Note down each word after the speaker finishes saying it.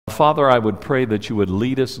Father, I would pray that you would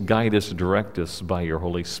lead us, guide us, direct us by your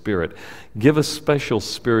Holy Spirit. Give us special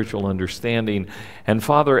spiritual understanding. And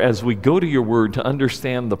Father, as we go to your word to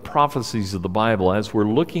understand the prophecies of the Bible, as we're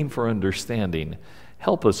looking for understanding,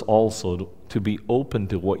 help us also to be open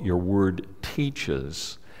to what your word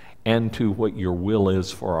teaches and to what your will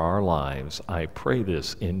is for our lives. I pray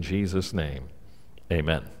this in Jesus' name.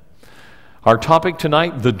 Amen. Our topic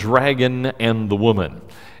tonight, the dragon and the woman.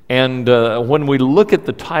 And when we look at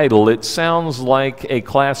the title, it sounds like a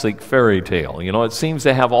classic fairy tale. You know, it seems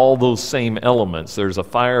to have all those same elements. There's a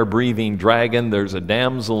fire-breathing dragon. There's a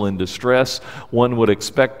damsel in distress. One would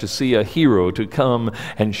expect to see a hero to come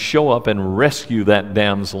and show up and rescue that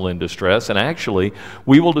damsel in distress. And actually,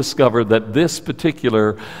 we will discover that this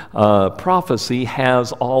particular prophecy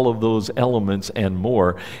has all of those elements and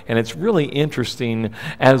more. And it's really interesting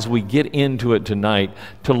as we get into it tonight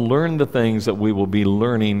to learn the things that we will be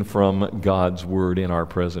learning from God's Word in our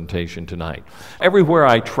presentation tonight. Everywhere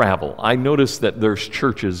I travel, I notice that there's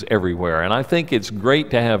churches everywhere, and I think it's great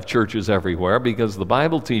to have churches everywhere because the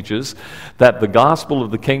Bible teaches that the gospel of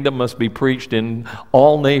the kingdom must be preached in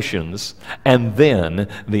all nations, and then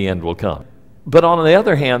the end will come. But on the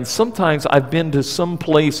other hand, sometimes I've been to some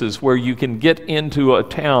places where you can get into a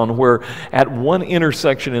town where at one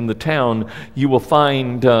intersection in the town you will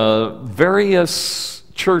find various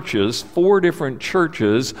churches, 4 different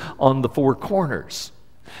churches on the 4 corners.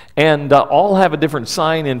 And all have a different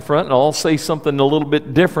sign in front and all say something a little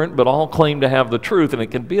bit different, but all claim to have the truth, and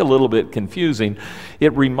it can be a little bit confusing.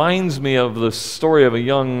 It reminds me of the story of a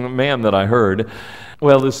young man that I heard.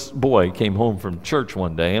 Well, this boy came home from church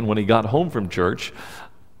one day, and when he got home from church,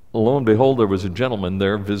 lo and behold, there was a gentleman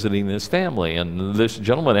there visiting his family, and this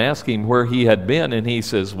gentleman asked him where he had been, and he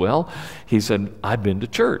says, well, he said, I've been to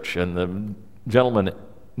church. And the gentleman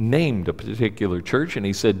named a particular church, and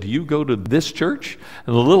he said, do you go to this church?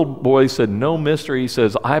 And the little boy said, no, mister. He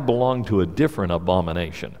says, I belong to a different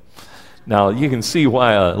abomination. Now, you can see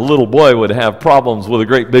why a little boy would have problems with a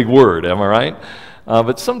great big word, am I right?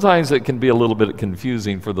 But sometimes it can be a little bit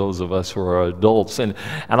confusing for those of us who are adults. And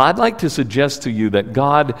I'd like to suggest to you that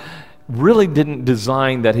God really didn't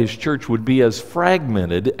design that his church would be as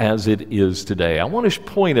fragmented as it is today. I want to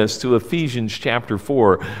point us to Ephesians chapter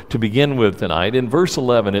 4 to begin with tonight. In verse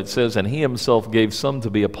 11 it says, and he himself gave some to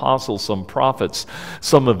be apostles, some prophets,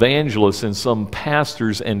 some evangelists, and some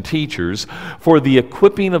pastors and teachers for the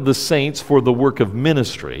equipping of the saints for the work of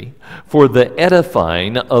ministry, for the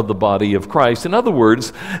edifying of the body of Christ. In other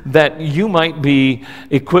words, that you might be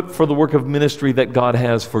equipped for the work of ministry that God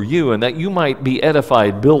has for you, and that you might be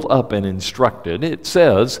edified, built up, and instructed. It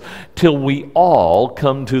says, till we all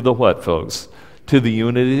come to the what, folks? To the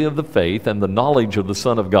unity of the faith and the knowledge of the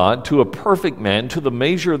Son of God, to a perfect man, to the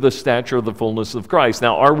measure of the stature of the fullness of Christ.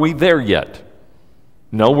 Now, are we there yet?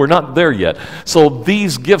 No, we're not there yet. So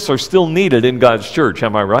these gifts are still needed in God's church,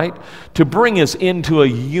 am I right? To bring us into a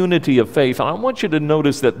unity of faith. And I want you to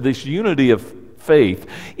notice that this unity of faith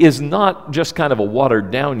is not just kind of a watered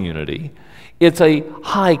down unity. It's a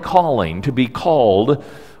high calling to be called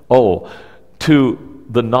to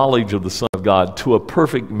the knowledge of the Son of God, to a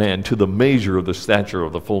perfect man, to the measure of the stature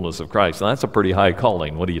of the fullness of Christ. Now, that's a pretty high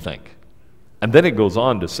calling. What do you think? And then it goes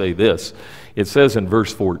on to say this. It says in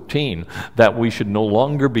verse 14 that we should no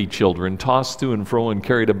longer be children, tossed to and fro and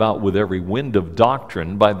carried about with every wind of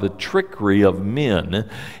doctrine by the trickery of men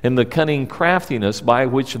and the cunning craftiness by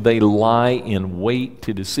which they lie in wait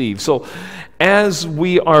to deceive. So as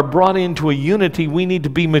we are brought into a unity, we need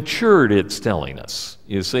to be matured, it's telling us.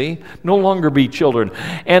 You see? No longer be children.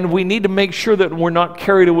 And we need to make sure that we're not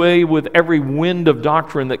carried away with every wind of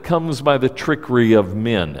doctrine that comes by the trickery of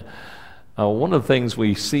men. One of the things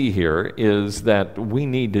we see here is that we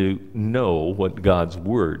need to know what God's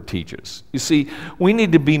Word teaches. You see, we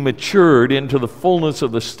need to be matured into the fullness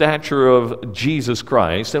of the stature of Jesus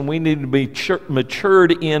Christ, and we need to be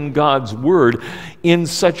matured in God's Word in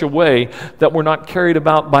such a way that we're not carried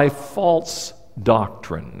about by false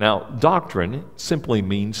doctrine. Now, doctrine simply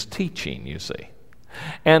means teaching, you see.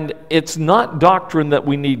 And it's not doctrine that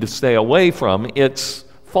we need to stay away from, it's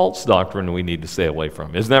false doctrine we need to stay away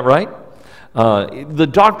from. Isn't that right? The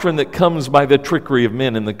doctrine that comes by the trickery of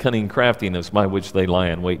men and the cunning craftiness by which they lie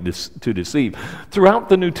in wait to deceive. Throughout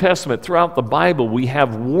the New Testament, throughout the Bible, we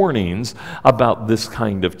have warnings about this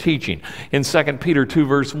kind of teaching. In 2 Peter 2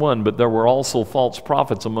 verse 1, but there were also false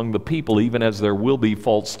prophets among the people, even as there will be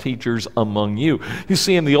false teachers among you. You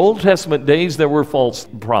see, in the Old Testament days, there were false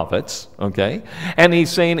prophets, okay? And he's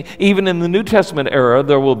saying, even in the New Testament era,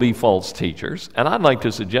 there will be false teachers. And I'd like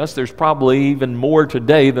to suggest there's probably even more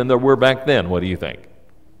today than there were back then. What do you think?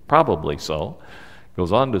 Probably so.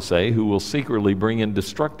 Goes on to say, who will secretly bring in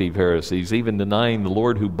destructive heresies, even denying the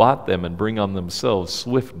Lord who bought them, and bring on themselves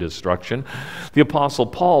swift destruction. The Apostle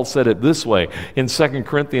Paul said it this way in 2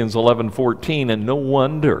 Corinthians 11:14, and no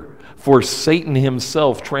wonder, for Satan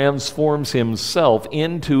himself transforms himself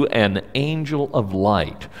into an angel of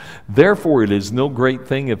light. Therefore it is no great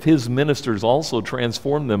thing if his ministers also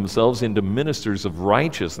transform themselves into ministers of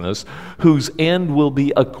righteousness, whose end will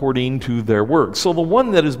be according to their works. So the one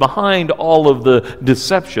that is behind all of the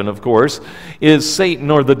deception, of course, is Satan,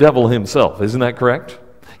 or the devil himself. Isn't that correct?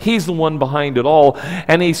 He's the one behind it all.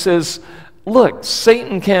 And he says, look,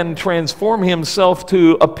 Satan can transform himself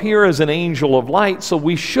to appear as an angel of light, so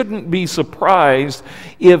we shouldn't be surprised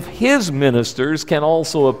if his ministers can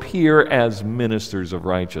also appear as ministers of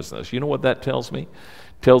righteousness. You know what that tells me?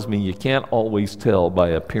 It tells me you can't always tell by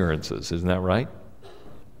appearances. Isn't that right?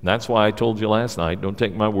 That's why I told you last night, don't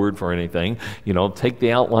take my word for anything. You know, take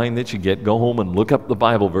the outline that you get, go home and look up the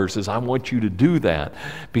Bible verses. I want you to do that,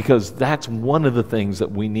 because that's one of the things that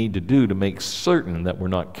we need to do to make certain that we're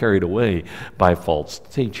not carried away by false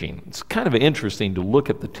teaching. It's kind of interesting to look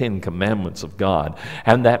at the 10 commandments of God.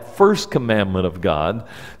 And that first commandment of God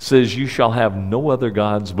says, you shall have no other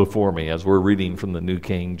gods before me, as we're reading from the New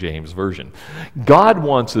King James Version. God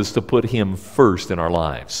wants us to put him first in our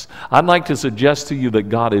lives. I'd like to suggest to you that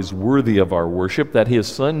God is worthy of our worship, that his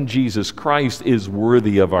Son Jesus Christ is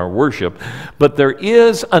worthy of our worship, but there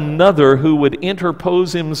is another who would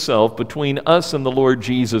interpose himself between us and the Lord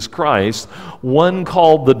Jesus Christ, one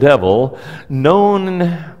called the devil,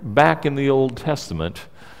 known back in the Old Testament,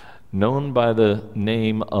 known by the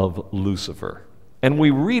name of Lucifer. And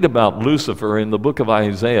we read about Lucifer in the book of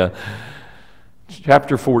Isaiah,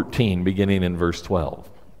 chapter 14, beginning in verse 12.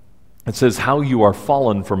 It says, how you are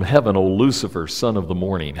fallen from heaven, O Lucifer, son of the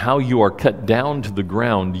morning. How you are cut down to the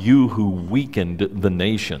ground, you who weakened the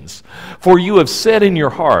nations. For you have said in your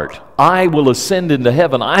heart, I will ascend into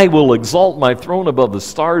heaven. I will exalt my throne above the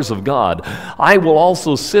stars of God. I will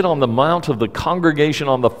also sit on the mount of the congregation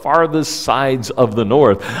on the farthest sides of the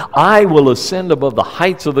north. I will ascend above the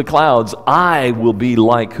heights of the clouds. I will be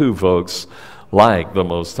like who, folks? Like the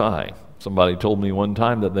Most High. Somebody told me one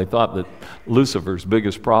time that they thought that Lucifer's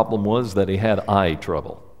biggest problem was that he had eye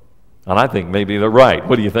trouble. And I think maybe they're right.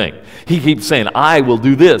 What do you think? He keeps saying, I will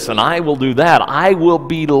do this and I will do that. I will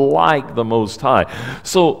be like the Most High.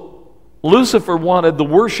 So Lucifer wanted the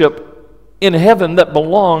worship in heaven that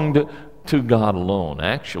belonged to God alone.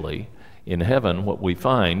 Actually, in heaven, what we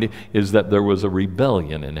find is that there was a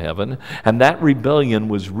rebellion in heaven, and that rebellion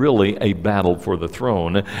was really a battle for the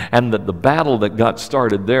throne, and that the battle that got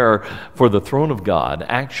started there for the throne of God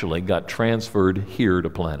actually got transferred here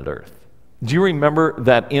to planet Earth. Do you remember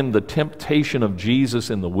that in the temptation of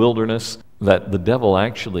Jesus in the wilderness, that the devil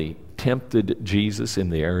actually tempted Jesus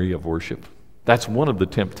in the area of worship? That's one of the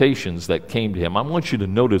temptations that came to him. I want you to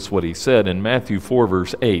notice what he said in Matthew 4,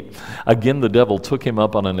 verse 8. Again, the devil took him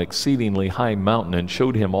up on an exceedingly high mountain and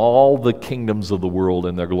showed him all the kingdoms of the world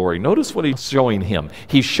and their glory. Notice what he's showing him.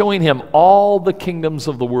 He's showing him all the kingdoms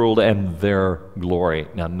of the world and their glory.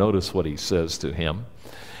 Now, notice what he says to him.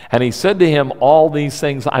 And he said to him, all these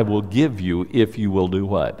things I will give you if you will do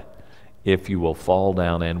what? If you will fall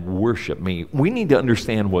down and worship me. We need to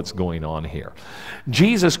understand what's going on here.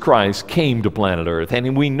 Jesus Christ came to planet Earth,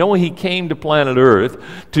 and we know he came to planet Earth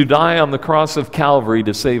to die on the cross of Calvary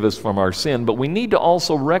to save us from our sin, but we need to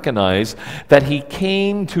also recognize that he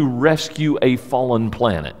came to rescue a fallen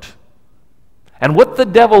planet. And what the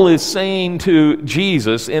devil is saying to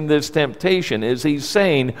Jesus in this temptation is he's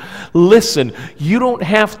saying, listen, you don't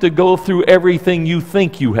have to go through everything you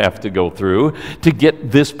think you have to go through to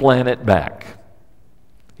get this planet back.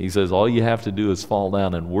 He says, all you have to do is fall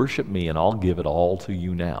down and worship me, and I'll give it all to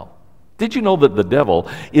you now. Did you know that the devil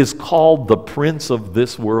is called the prince of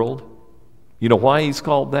this world? You know why he's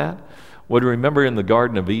called that? Well, remember in the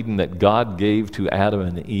Garden of Eden that God gave to Adam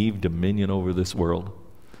and Eve dominion over this world?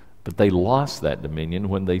 But they lost that dominion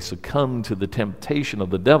when they succumbed to the temptation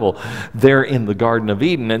of the devil there in the Garden of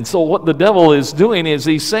Eden. And so what the devil is doing is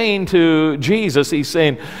he's saying to Jesus, he's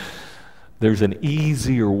saying, there's an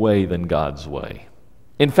easier way than God's way.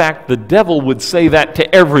 In fact, the devil would say that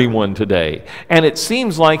to everyone today. And it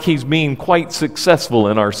seems like he's being quite successful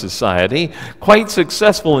in our society, quite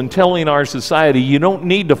successful in telling our society, you don't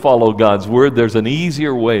need to follow God's word. There's an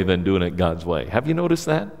easier way than doing it God's way. Have you noticed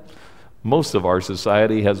that? Most of our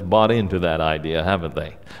society has bought into that idea, haven't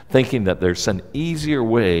they? Thinking that there's an easier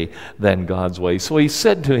way than God's way. So he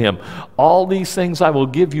said to him, all these things I will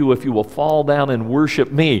give you if you will fall down and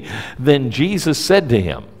worship me. Then Jesus said to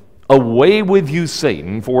him, away with you,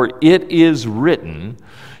 Satan, for it is written,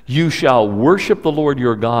 You shall worship the Lord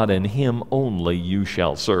your God, and him only you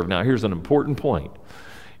shall serve. Now, here's an important point.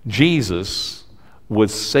 Jesus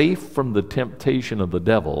was safe from the temptation of the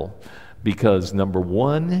devil because, number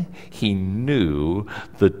one, he knew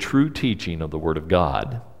the true teaching of the Word of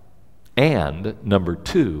God. And, number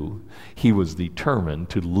two, he was determined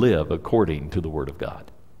to live according to the Word of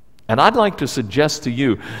God. And I'd like to suggest to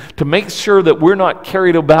you to make sure that we're not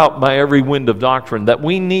carried about by every wind of doctrine, that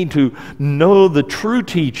we need to know the true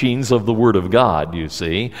teachings of the Word of God, you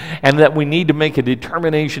see, and that we need to make a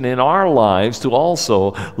determination in our lives to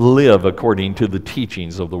also live according to the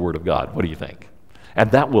teachings of the Word of God. What do you think? And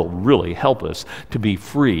that will really help us to be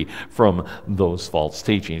free from those false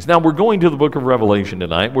teachings. Now, we're going to the book of Revelation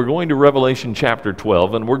tonight. We're going to Revelation chapter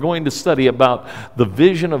 12, and we're going to study about the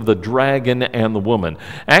vision of the dragon and the woman.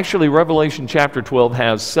 Actually, Revelation chapter 12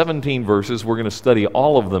 has 17 verses. We're going to study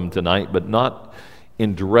all of them tonight, but not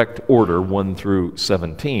in direct order, 1 through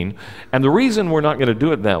 17. And the reason we're not going to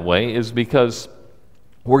do it that way is because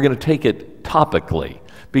we're going to take it topically,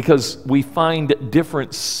 because we find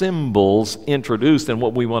different symbols introduced, and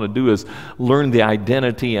what we want to do is learn the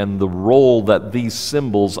identity and the role that these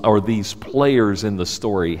symbols or these players in the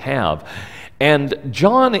story have. And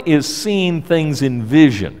John is seeing things in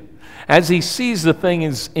vision. As he sees the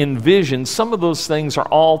things in vision, some of those things are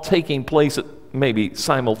all taking place maybe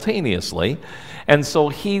simultaneously, and so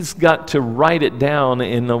he's got to write it down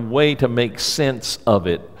in a way to make sense of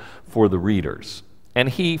it for the readers. And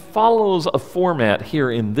he follows a format here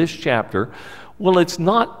in this chapter. Well, it's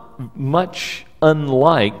not much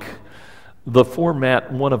unlike the format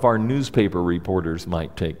one of our newspaper reporters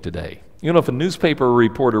might take today. You know, if a newspaper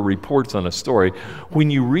reporter reports on a story, when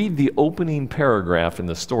you read the opening paragraph in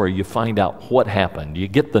the story, you find out what happened. You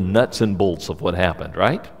get the nuts and bolts of what happened,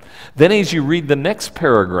 right? Then as you read the next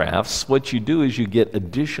paragraphs, what you do is you get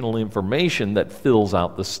additional information that fills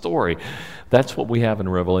out the story. That's what we have in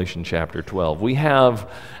Revelation chapter 12. We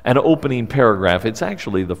have an opening paragraph. It's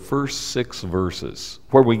actually the first 6 verses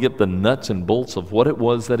where we get the nuts and bolts of what it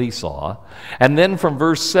was that he saw. And then from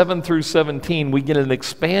verse 7 through 17, we get an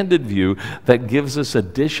expanded view that gives us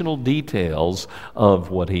additional details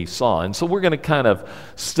of what he saw. And so we're going to kind of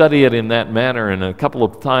study it in that manner, and a couple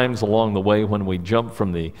of times along the way when we jump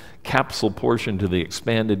from the capsule portion to the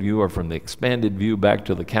expanded view, or from the expanded view back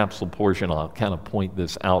to the capsule portion, I'll kind of point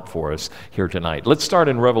this out for us here tonight. Let's start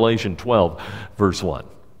in Revelation 12, verse 1.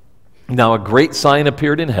 Now a great sign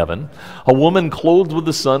appeared in heaven, a woman clothed with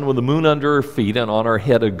the sun, with the moon under her feet, and on her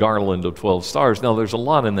head a garland of 12 stars. Now there's a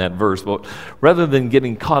lot in that verse, but rather than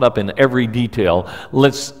getting caught up in every detail,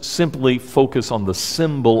 let's simply focus on the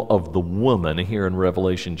symbol of the woman here in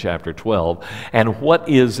Revelation chapter 12. And what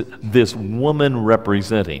is this woman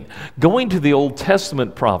representing? Going to the Old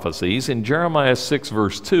Testament prophecies, in Jeremiah 6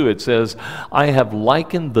 verse 2, it says, I have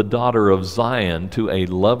likened the daughter of Zion to a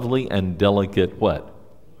lovely and delicate what?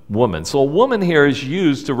 Woman. So a woman here is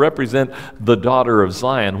used to represent the daughter of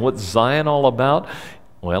Zion. What's Zion all about?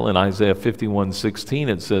 Well, in Isaiah 51:16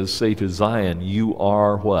 it says, say to Zion, you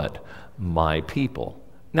are what? My people.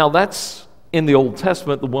 Now that's in the Old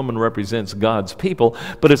Testament, the woman represents God's people,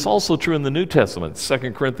 but it's also true in the New Testament.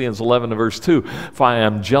 2 Corinthians 11 verse 2, for I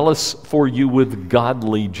am jealous for you with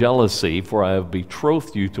godly jealousy, for I have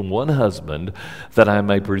betrothed you to one husband, that I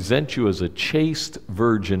may present you as a chaste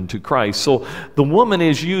virgin to Christ. So the woman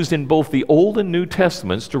is used in both the Old and New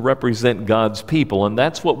Testaments to represent God's people, and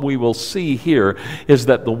that's what we will see here, is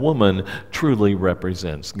that the woman truly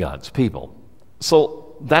represents God's people. So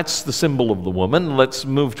that's the symbol of the woman. Let's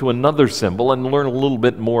move to another symbol and learn a little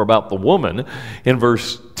bit more about the woman. In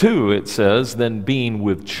verse 2 it says, then being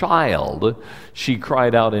with child, she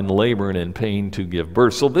cried out in labor and in pain to give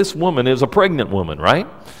birth. So this woman is a pregnant woman, right?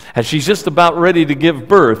 And she's just about ready to give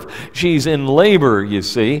birth. She's in labor, you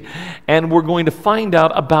see, and we're going to find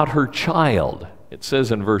out about her child. It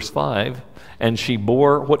says in verse 5, and she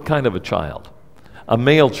bore what kind of a child? A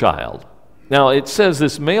male child. Now, it says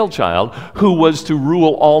this male child who was to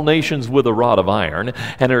rule all nations with a rod of iron,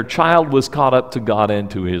 and her child was caught up to God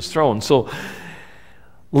and to his throne. So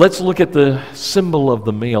let's look at the symbol of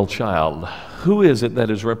the male child. Who is it that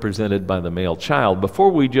is represented by the male child?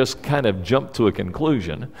 Before we just kind of jump to a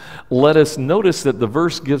conclusion, let us notice that the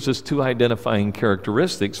verse gives us 2 identifying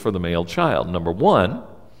characteristics for the male child. Number 1,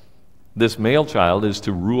 this male child is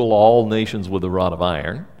to rule all nations with a rod of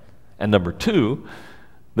iron. And number 2,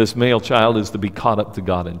 this male child is to be caught up to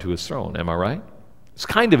God and to his throne. Am I right? It's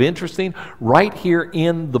kind of interesting. Right here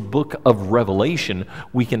in the book of Revelation,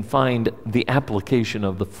 we can find the application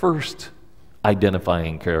of the first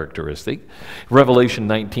identifying characteristic. Revelation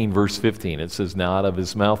 19, verse 15, it says, "Now out of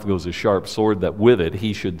his mouth goes a sharp sword, that with it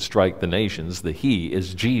he should strike the nations." The he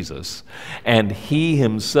is Jesus. "And he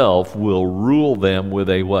himself will rule them with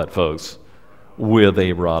a" what, folks? "With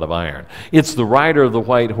a rod of iron." It's the rider of the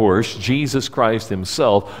white horse, Jesus Christ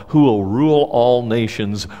himself, who will rule all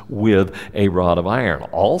nations with a rod of iron.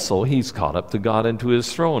 Also, he's caught up to God into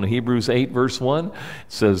his throne. Hebrews 8, verse 1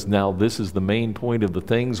 says, "Now this is the main point of the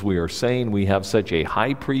things we are saying. We have such a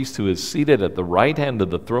high priest who is seated at the right hand of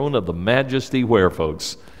the throne of the majesty," where,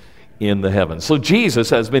 folks? "In the heavens." So Jesus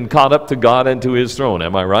has been caught up to God and to his throne.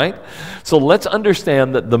 Am I right? So let's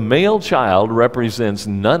understand that the male child represents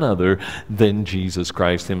none other than Jesus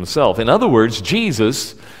Christ himself. In other words,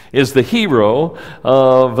 Jesus is the hero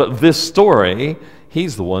of this story.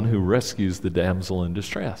 He's the one who rescues the damsel in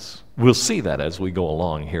distress. We'll see that as we go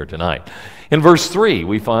along here tonight. In verse 3,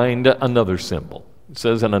 we find another symbol. It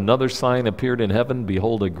says, "And another sign appeared in heaven.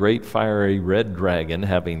 Behold, a great fiery red dragon,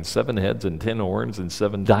 having 7 heads and 10 horns and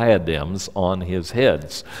 7 diadems on his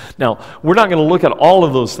heads." Now, we're not going to look at all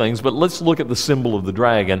of those things, but let's look at the symbol of the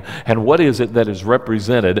dragon and what is it that is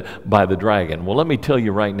represented by the dragon. Well, let me tell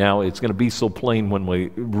you right now, it's going to be so plain when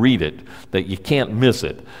we read it that you can't miss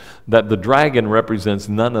it, that the dragon represents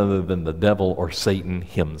none other than the devil or Satan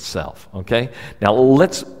himself, okay? Now,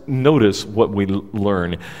 let's notice what we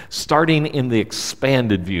learn, starting in the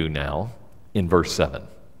expanded view now in verse 7.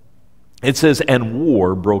 It says, "And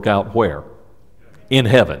war broke out" where? In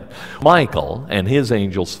heaven. Michael and his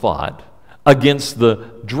angels fought against the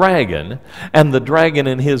dragon, and the dragon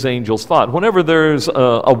and his angels fought. Whenever there's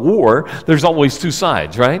a war, there's always two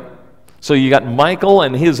sides, right? So you got Michael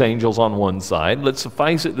and his angels on one side. Let's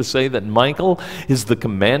suffice it to say that Michael is the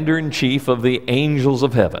commander-in-chief of the angels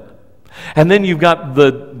of heaven. And then you've got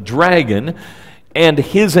the dragon and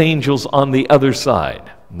his angels on the other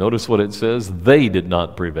side. Notice what it says, "They did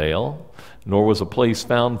not prevail, nor was a place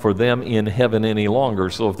found for them in heaven any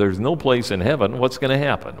longer." So if there's no place in heaven, what's going to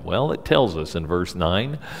happen? Well, it tells us in verse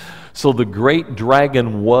 9, "So the great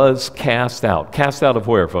dragon was cast out." Cast out of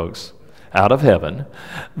where, folks? Out of heaven.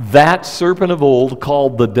 "That serpent of old,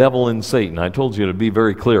 called the devil and Satan." I told you to be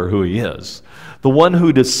very clear who he is. "The one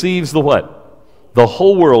who deceives the" what? "The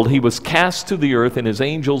whole world. He was cast to the earth, and his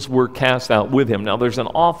angels were cast out with him." Now, there's an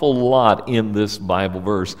awful lot in this Bible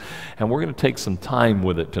verse, and we're going to take some time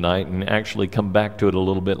with it tonight and actually come back to it a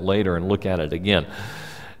little bit later and look at it again.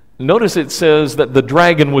 Notice it says that the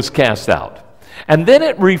dragon was cast out. And then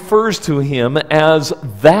it refers to him as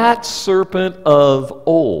that serpent of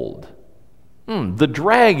old. The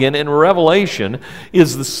dragon in Revelation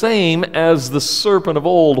is the same as the serpent of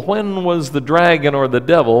old. When was the dragon or the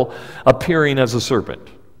devil appearing as a serpent?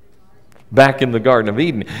 Back in the Garden of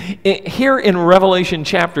Eden. Here in Revelation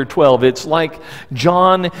chapter 12, it's like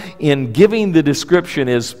John, in giving the description,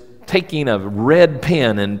 is taking a red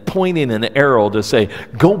pen and pointing an arrow to say,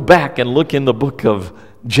 go back and look in the book of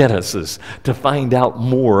Genesis to find out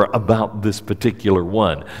more about this particular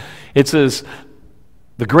one. It says,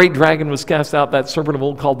 the great dragon was cast out, that serpent of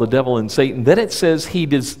old called the devil and Satan. Then it says he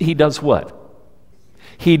does what?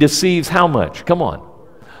 He deceives how much? Come on.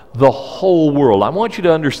 The whole world. I want you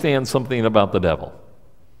to understand something about the devil.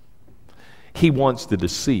 He wants to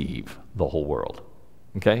deceive the whole world.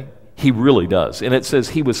 Okay? He really does. And it says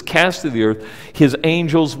he was cast to the earth. His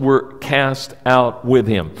angels were cast out with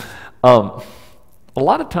him. A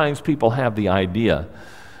lot of times people have the idea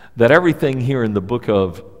that everything here in the book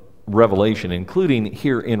of Revelation, including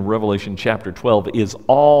here in Revelation chapter 12, is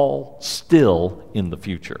all still in the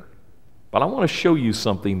future. But I want to show you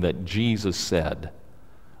something that Jesus said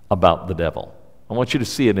about the devil. I want you to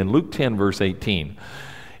see it in Luke 10, verse 18.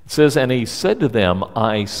 It says, and he said to them,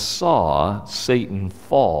 I saw Satan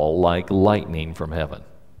fall like lightning from heaven.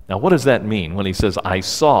 Now, what does that mean when he says, I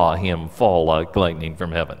saw him fall like lightning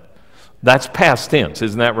from heaven? That's past tense,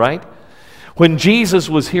 isn't that right? When Jesus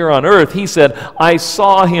was here on earth, he said, I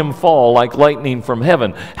saw him fall like lightning from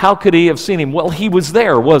heaven. How could he have seen him? Well, he was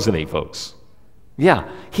there, wasn't he, folks?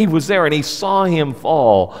 Yeah, he was there, and he saw him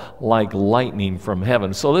fall like lightning from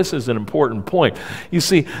heaven. So this is an important point. You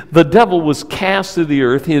see, the devil was cast to the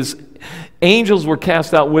earth. His angels were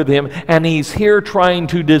cast out with him, and he's here trying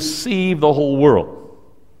to deceive the whole world.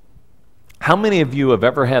 How many of you have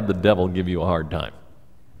ever had the devil give you a hard time?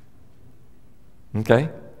 Okay?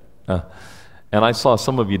 And I saw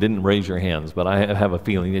some of you didn't raise your hands, but I have a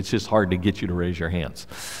feeling it's just hard to get you to raise your hands.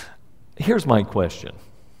 Here's my question.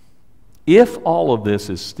 If all of this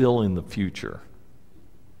is still in the future,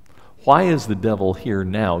 why is the devil here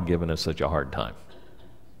now giving us such a hard time?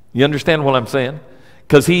 You understand what I'm saying?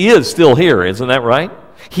 Because he is still here, isn't that right?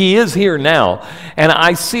 He is here now. And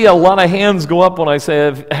I see a lot of hands go up when I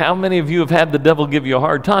say, how many of you have had the devil give you a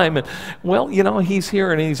hard time? And, well, you know, he's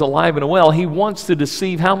here and he's alive and well. He wants to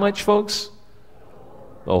deceive how much, folks?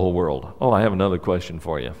 The whole world. Oh, I have another question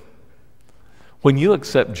for you. When you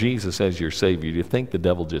accept Jesus as your Savior, do you think the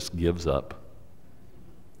devil just gives up?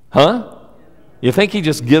 Huh? You think he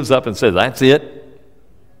just gives up and says, that's it?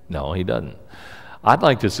 No, he doesn't. I'd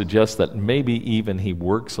like to suggest that maybe even he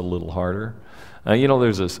works a little harder. You know,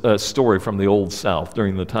 there's a story from the Old South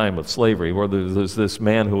during the time of slavery where there's this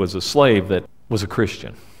man who was a slave that was a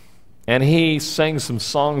Christian. And he sang some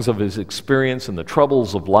songs of his experience and the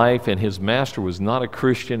troubles of life, and his master was not a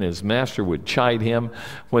Christian. His master would chide him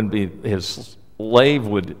when his slave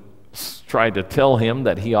would try to tell him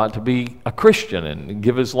that he ought to be a Christian and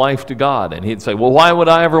give his life to God. And he'd say, well, why would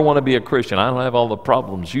I ever want to be a Christian? I don't have all the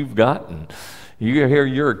problems you've got. And you hear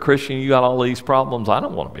you're a Christian, you got all these problems. I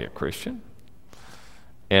don't want to be a Christian.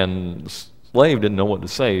 And the slave didn't know what to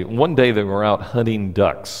say. One day they were out hunting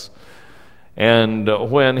ducks. And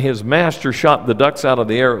when his master shot the ducks out of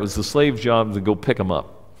the air, it was the slave's job to go pick them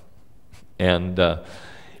up. And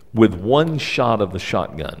with one shot of the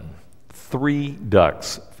shotgun, 3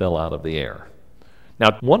 ducks fell out of the air.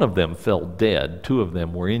 Now, one of them fell dead. 2 of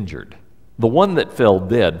them were injured. The one that fell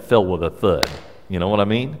dead fell with a thud. You know what I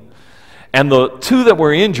mean? And the 2 that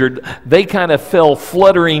were injured, they kind of fell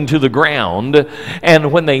fluttering to the ground.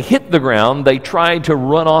 And when they hit the ground, they tried to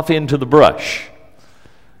run off into the brush.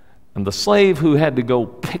 And the slave who had to go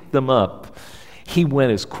pick them up, he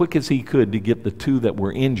went as quick as he could to get the 2 that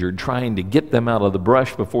were injured, trying to get them out of the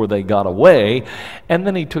brush before they got away. And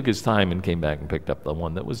then he took his time and came back and picked up the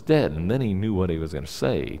one that was dead. And then he knew what he was going to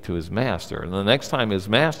say to his master. And the next time his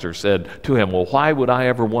master said to him, well, why would I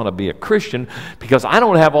ever want to be a Christian? Because I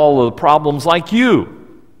don't have all of the problems like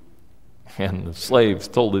you. And the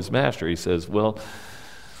slave told his master, he says, well,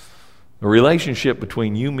 the relationship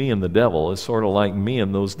between you, me, and the devil is sort of like me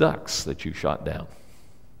and those ducks that you shot down.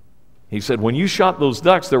 He said, when you shot those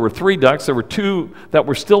ducks, there were 3 ducks. There were 2 that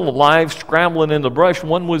were still alive, scrambling in the brush.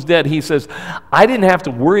 One was dead. He says, I didn't have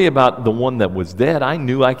to worry about the one that was dead. I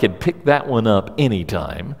knew I could pick that one up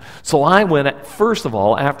anytime. So I went, first of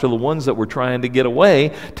all, after the ones that were trying to get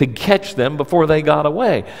away to catch them before they got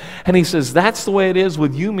away. And he says, that's the way it is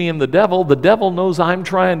with you, me, and the devil. The devil knows I'm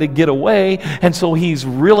trying to get away, and so he's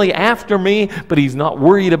really after me, but he's not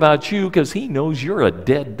worried about you because he knows you're a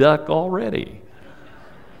dead duck already.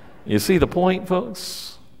 You see the point,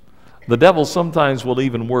 folks? The devil sometimes will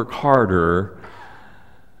even work harder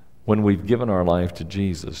when we've given our life to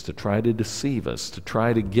Jesus to try to deceive us, to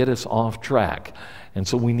try to get us off track. And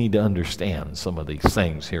so we need to understand some of these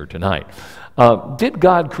things here tonight. Did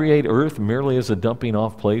God create earth merely as a dumping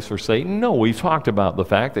off place for Satan? No, we've talked about the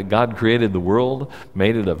fact that God created the world,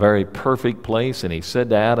 made it a very perfect place, and he said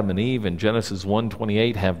to Adam and Eve in Genesis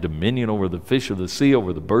 1:28, have dominion over the fish of the sea,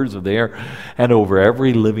 over the birds of the air, and over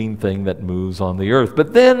every living thing that moves on the earth.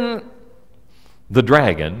 But then the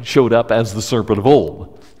dragon showed up as the serpent of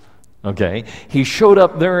old. Okay? He showed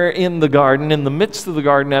up there in the garden, in the midst of the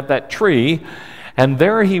garden at that tree, and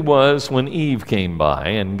there he was when Eve came by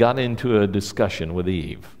and got into a discussion with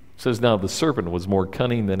Eve. It says, now the serpent was more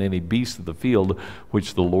cunning than any beast of the field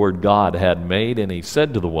which the Lord God had made. And he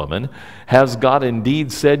said to the woman, has God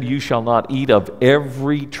indeed said, you shall not eat of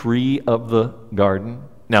every tree of the garden?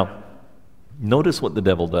 Now, notice what the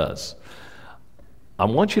devil does. I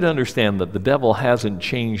want you to understand that the devil hasn't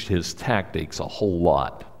changed his tactics a whole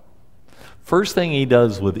lot. First thing he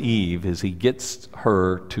does with Eve is he gets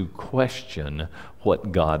her to question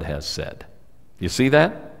what God has said. You see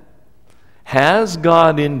that? Has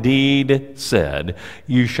God indeed said,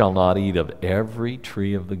 you shall not eat of every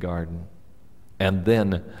tree of the garden? And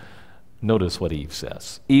then notice what Eve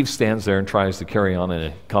says. Eve stands there and tries to carry on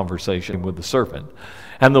a conversation with the serpent.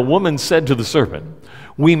 And the woman said to the serpent,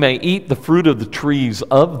 we may eat the fruit of the trees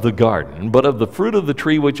of the garden, but of the fruit of the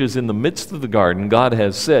tree which is in the midst of the garden, God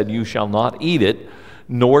has said, you shall not eat it,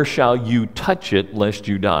 nor shall you touch it, lest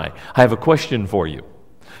you die. I have a question for you.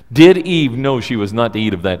 Did Eve know she was not to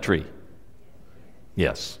eat of that tree?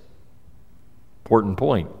 Yes. Important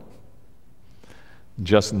point.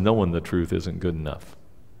 Just knowing the truth isn't good enough.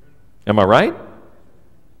 Am I right?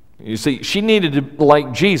 You see, she needed to,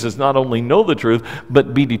 like Jesus, not only know the truth,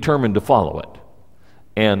 but be determined to follow it.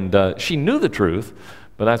 And she knew the truth,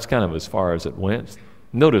 but that's kind of as far as it went.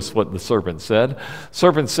 Notice what the serpent said.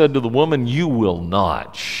 Serpent said to the woman, you will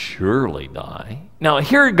not surely die. Now,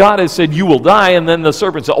 here God has said, you will die, and then the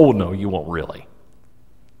serpent said, oh, no, you won't really.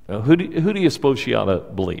 Now, who do you suppose she ought to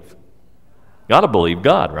believe? You ought to believe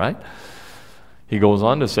God, right? He goes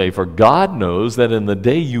on to say, for God knows that in the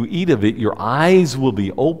day you eat of it, your eyes will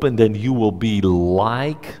be opened and you will be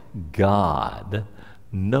like God,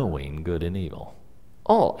 knowing good and evil.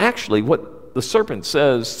 Oh, actually, what the serpent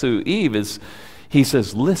says to Eve is, he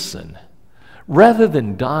says, listen. Rather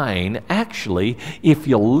than dying, actually, if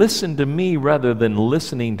you listen to me rather than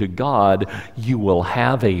listening to God, you will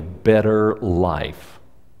have a better life.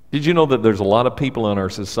 Did you know that there's a lot of people in our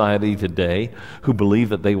society today who believe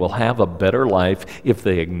that they will have a better life if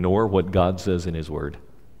they ignore what God says in His Word?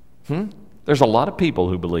 There's a lot of people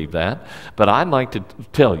who believe that, but I'd like to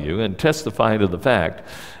tell you and testify to the fact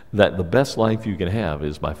that the best life you can have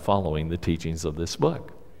is by following the teachings of this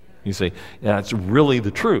book. You see, that's really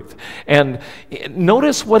the truth. And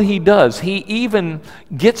notice what he does. He even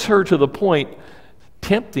gets her to the point,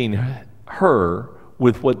 tempting her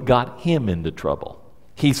with what got him into trouble.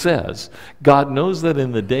 He says, God knows that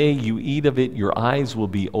in the day you eat of it, your eyes will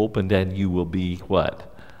be opened and you will be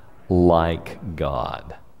what? Like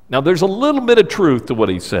God. Now, there's a little bit of truth to what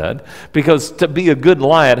he said, because to be a good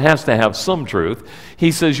lie, it has to have some truth.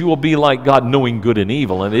 He says, you will be like God, knowing good and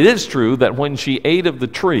evil. And it is true that when she ate of the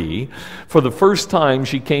tree, for the first time,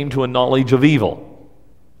 she came to a knowledge of evil.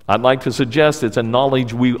 I'd like to suggest it's a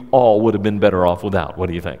knowledge we all would have been better off without. What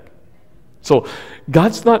do you think? So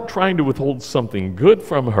God's not trying to withhold something good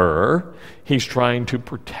from her. He's trying to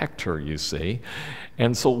protect her, you see.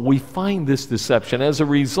 And so we find this deception. As a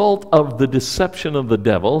result of the deception of the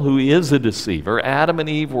devil, who is a deceiver, Adam and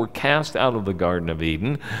Eve were cast out of the Garden of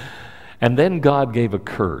Eden. And then God gave a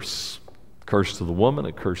curse. A curse to the woman,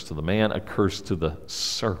 a curse to the man, a curse to the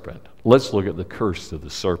serpent. Let's look at the curse to the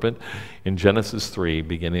serpent in Genesis 3,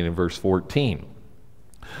 beginning in verse 14.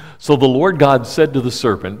 So the Lord God said to the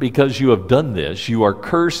serpent, because you have done this, you are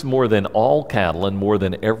cursed more than all cattle and more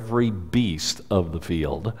than every beast of the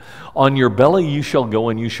field. On your belly you shall go,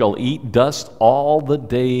 and you shall eat dust all the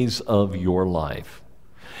days of your life.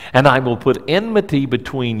 And I will put enmity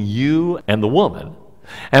between you and the woman,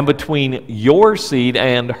 and between your seed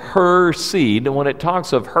and her seed. And when it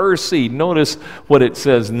talks of her seed, notice what it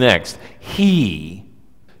says next. He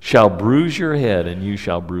shall bruise your head, and you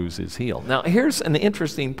shall bruise his heel. Now, here's an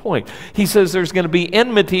interesting point. He says there's going to be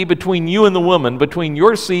enmity between you and the woman, between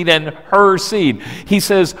your seed and her seed. He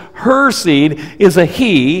says her seed is a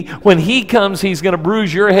he. When he comes, he's going to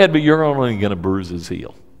bruise your head, but you're only going to bruise his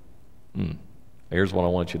heel. Here's what I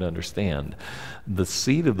want you to understand. The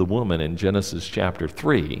seed of the woman in Genesis chapter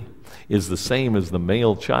 3 is the same as the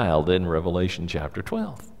male child in Revelation chapter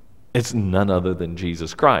 12. It's none other than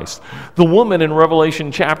Jesus Christ. The woman in Revelation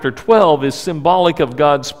chapter 12 is symbolic of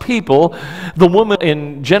God's people. The woman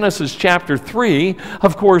in Genesis chapter 3,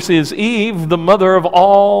 of course, is Eve, the mother of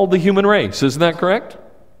all the human race. Isn't that correct?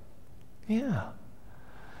 Yeah.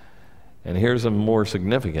 And here's a more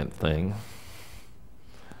significant thing.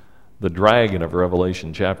 The dragon of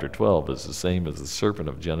Revelation chapter 12 is the same as the serpent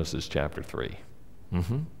of Genesis chapter 3.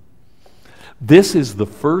 This is the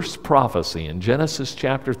first prophecy in Genesis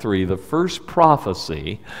chapter 3, the first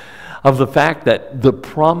prophecy of the fact that the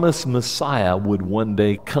promised Messiah would one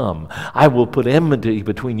day come. I will put enmity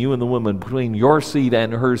between you and the woman, between your seed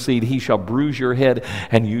and her seed. He shall bruise your head,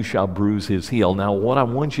 and you shall bruise his heel. Now, what I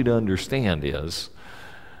want you to understand is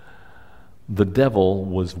the devil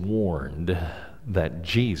was warned that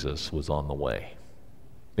Jesus was on the way.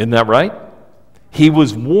 Isn't that right? He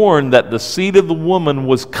was warned that the seed of the woman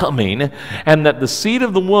was coming, and that the seed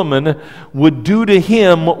of the woman would do to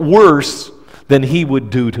him worse than he would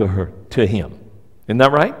do to him. Isn't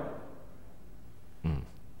that right?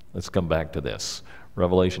 Let's come back to this.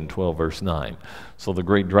 Revelation 12, verse 9. So the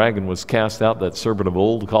great dragon was cast out, that serpent of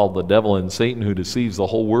old, called the devil and Satan, who deceives the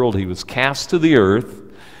whole world. He was cast to the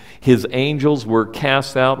earth. His angels were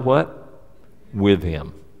cast out, what? With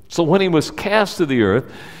him. So when he was cast to the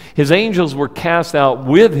earth, his angels were cast out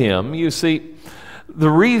with him. You see, the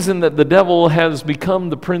reason that the devil has become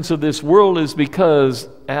the prince of this world is because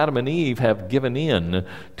Adam and Eve have given in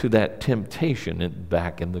to that temptation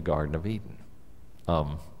back in the Garden of Eden.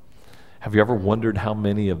 Have you ever wondered how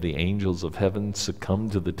many of the angels of heaven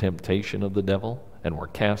succumbed to the temptation of the devil and were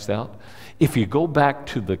cast out? If you go back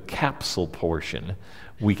to the capsule portion,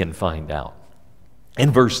 we can find out.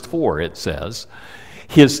 In verse 4 it says,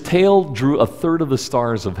 his tail drew a third of the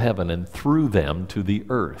stars of heaven and threw them to the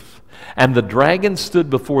earth. And the dragon stood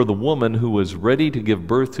before the woman who was ready to give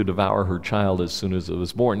birth to devour her child as soon as it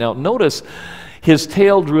was born. Now notice, his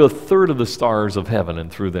tail drew a third of the stars of heaven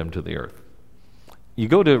and threw them to the earth. You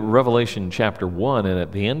go to Revelation chapter 1, and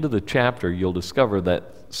at the end of the chapter, you'll discover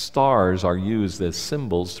that stars are used as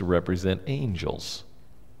symbols to represent angels.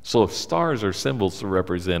 So if stars are symbols to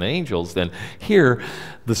represent angels, then here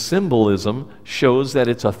the symbolism shows that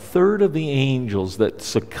it's a third of the angels that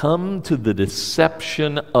succumb to the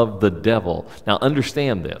deception of the devil. Now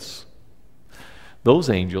understand this. Those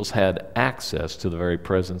angels had access to the very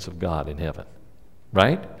presence of God in heaven,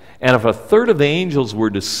 right? And if a third of the angels were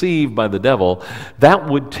deceived by the devil, that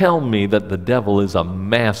would tell me that the devil is a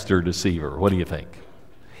master deceiver. What do you think?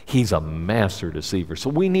 He's a master deceiver. So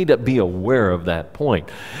we need to be aware of that point.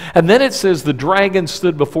 And then it says, the dragon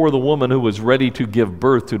stood before the woman who was ready to give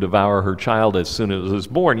birth to devour her child as soon as it was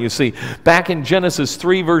born. You see, back in Genesis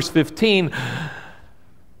 3, verse 15,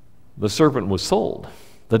 the serpent was sold.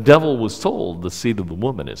 The devil was told, the seed of the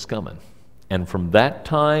woman is coming. And from that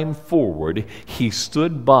time forward, he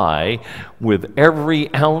stood by with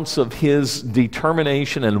every ounce of his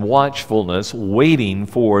determination and watchfulness, waiting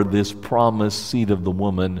for this promised seed of the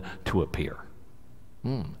woman to appear.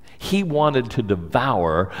 He wanted to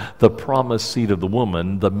devour the promised seed of the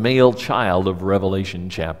woman, the male child of Revelation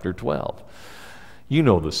chapter 12. You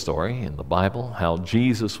know the story in the Bible, how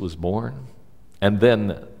Jesus was born, and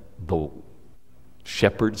then the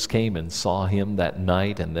shepherds came and saw him that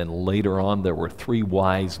night, and then later on there were 3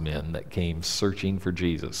 wise men that came searching for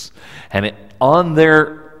Jesus. And on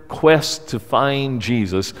their quest to find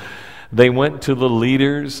Jesus, they went to the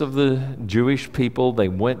leaders of the Jewish people. They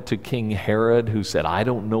went to King Herod, who said, I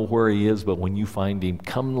don't know where he is, but when you find him,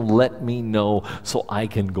 come let me know so I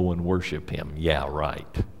can go and worship him. Yeah,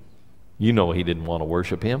 right. You know he didn't want to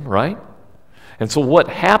worship him, right? And so what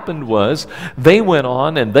happened was they went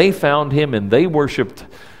on and they found him and they worshiped,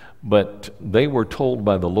 but they were told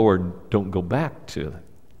by the Lord, don't go back to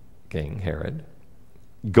King Herod.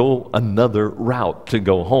 Go another route to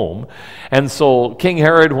go home. And so King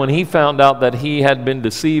Herod, when he found out that he had been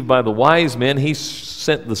deceived by the wise men, he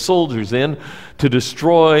sent the soldiers in to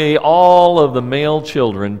destroy all of the male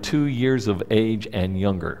children 2 years of age and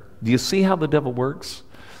younger. Do you see how the devil works?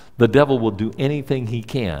 The devil will do anything he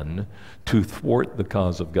can to thwart the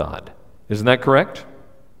cause of God. Isn't that correct?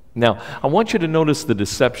 Now, I want you to notice the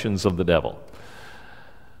deceptions of the devil.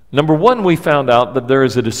 Number one, we found out that there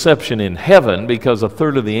is a deception in heaven because a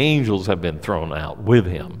third of the angels have been thrown out with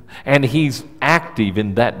him, and he's active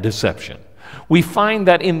in that deception. We find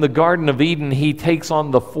that in the Garden of Eden, he takes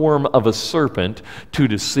on the form of a serpent to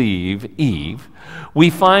deceive Eve. We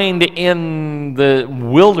find in the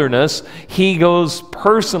wilderness, he goes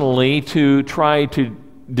personally to try to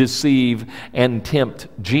deceive and tempt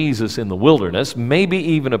Jesus in the wilderness, maybe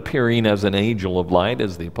even appearing as an angel of light,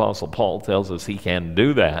 as the Apostle Paul tells us he can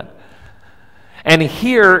do that. And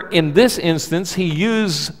here, in this instance, he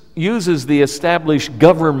uses the established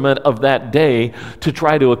government of that day to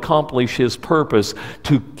try to accomplish his purpose,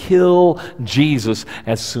 to kill Jesus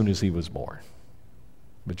as soon as he was born.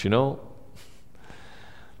 But you know,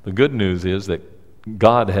 the good news is that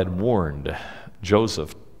God had warned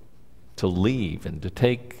Joseph to leave and to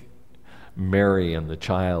take Mary and the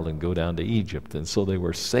child and go down to Egypt. And so they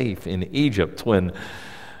were safe in Egypt when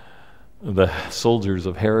the soldiers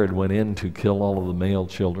of Herod went in to kill all of the male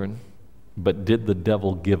children. But did the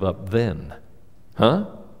devil give up then? Huh?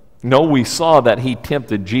 No, we saw that he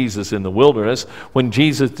tempted Jesus in the wilderness. When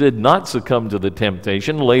Jesus did not succumb to the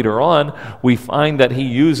temptation, later on, we find that he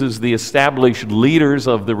uses the established leaders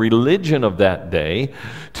of the religion of that day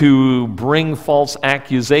to bring false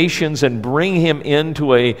accusations and bring him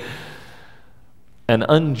into an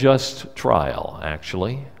unjust trial,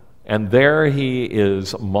 actually. And there he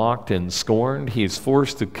is mocked and scorned. He's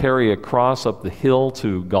forced to carry a cross up the hill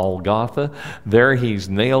to Golgotha. There he's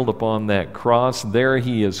nailed upon that cross. There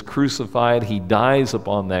he is crucified. He dies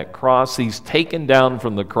upon that cross. He's taken down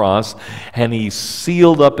from the cross, and he's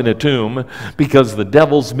sealed up in a tomb because the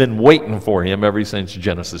devil's been waiting for him ever since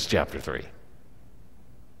Genesis chapter 3.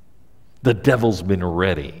 The devil's been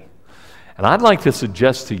ready. And I'd like to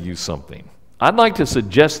suggest to you something. I'd like to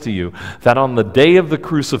suggest to you that on the day of the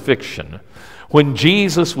crucifixion, when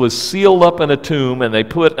Jesus was sealed up in a tomb and they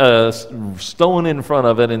put a stone in front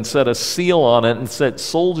of it and set a seal on it and set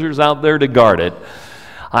soldiers out there to guard it,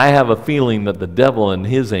 I have a feeling that the devil and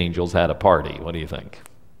his angels had a party. What do you think?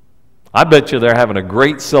 I bet you they're having a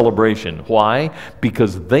great celebration. Why?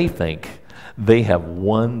 Because they think they have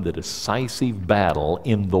won the decisive battle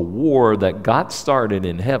in the war that got started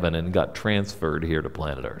in heaven and got transferred here to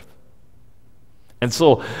planet Earth. And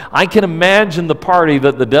so I can imagine the party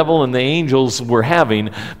that the devil and the angels were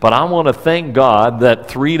having, but I want to thank God that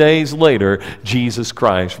 3 days later, Jesus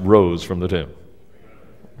Christ rose from the tomb.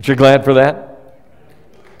 Aren't you glad for that?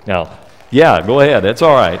 Now, yeah, go ahead. That's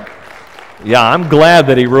all right. Yeah, I'm glad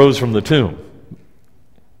that he rose from the tomb.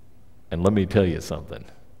 And let me tell you something.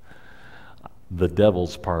 the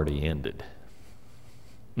devil's party ended.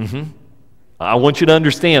 I want you to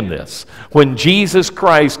understand this. When Jesus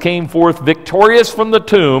Christ came forth victorious from the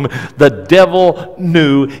tomb, the devil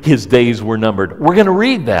knew his days were numbered. We're going to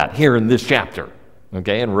read that here in this chapter,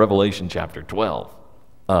 okay, in Revelation chapter 12.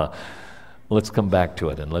 Let's come back to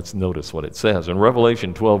it and let's notice what it says. In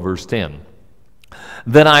Revelation 12, verse 10,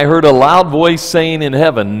 then I heard a loud voice saying in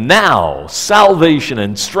heaven, now salvation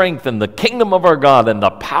and strength and the kingdom of our God and the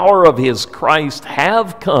power of his Christ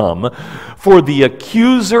have come, for the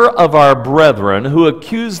accuser of our brethren who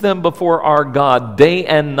accused them before our God day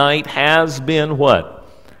and night has been what?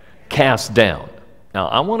 Cast down. Now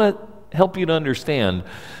I want to help you to understand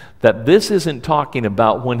that this isn't talking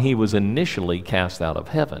about when he was initially cast out of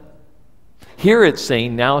heaven. Here it's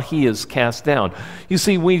saying now he is cast down. You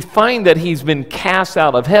see, we find that he's been cast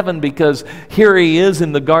out of heaven because here he is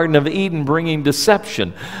in the Garden of Eden bringing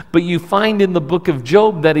deception. But you find in the book of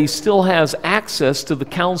Job that he still has access to the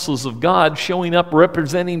counsels of God, showing up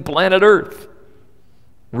representing planet Earth.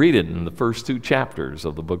 Read it in the first 2 chapters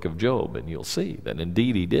of the book of Job, and you'll see that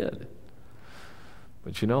indeed he did.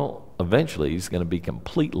 But you know, eventually he's going to be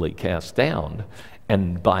completely cast down,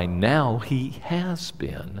 and by now he has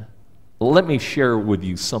been. Let me share with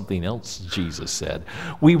you something else Jesus said.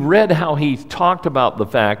 We read how he talked about the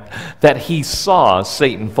fact that he saw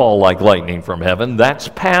Satan fall like lightning from heaven. That's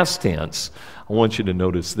past tense. I want you to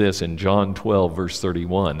notice this in John 12, verse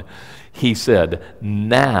 31. He said,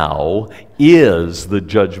 now is the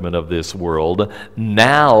judgment of this world.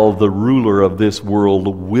 Now the ruler of this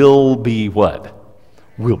world will be what?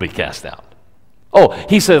 Will be cast out. Oh,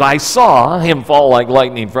 he said, I saw him fall like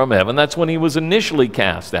lightning from heaven. That's when he was initially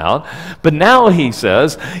cast out. But now he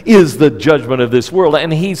says, is the judgment of this world.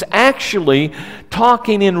 And he's actually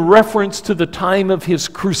talking in reference to the time of his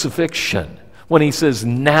crucifixion. When he says,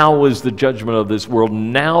 now is the judgment of this world.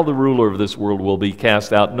 Now the ruler of this world will be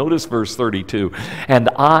cast out. Notice verse 32. And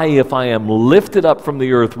I, if I am lifted up from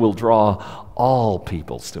the earth, will draw all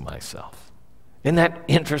peoples to myself. Isn't that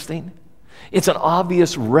interesting? It's an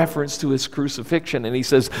obvious reference to his crucifixion, and he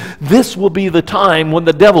says, this will be the time when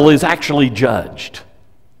the devil is actually judged.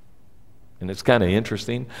 And it's kind of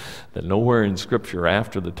interesting that nowhere in Scripture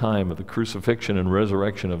after the time of the crucifixion and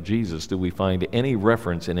resurrection of Jesus do we find any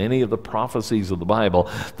reference in any of the prophecies of the Bible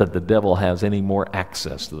that the devil has any more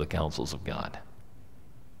access to the counsels of God.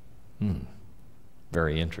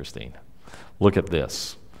 Very interesting. Look at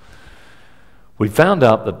this. We found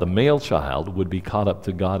out that the male child would be caught up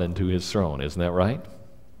to God and to his throne. Isn't that right?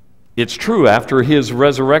 It's true. After his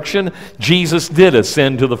resurrection, Jesus did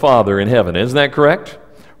ascend to the Father in heaven. Isn't that correct?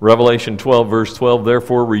 Revelation 12, verse 12,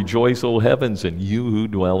 therefore rejoice, O heavens, and you who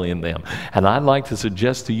dwell in them. And I'd like to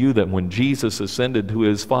suggest to you that when Jesus ascended to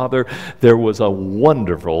his Father, there was a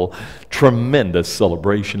wonderful, tremendous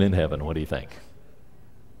celebration in heaven. What do you think?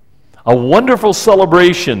 A wonderful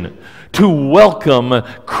celebration to welcome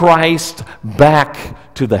Christ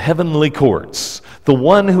back to the heavenly courts, the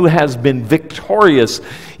one who has been victorious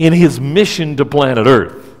in his mission to planet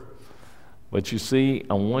Earth. But you see,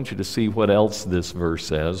 I want you to see what else this verse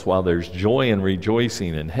says. While there's joy and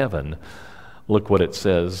rejoicing in heaven, look what it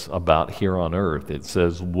says about here on earth. It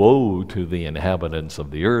says, woe to the inhabitants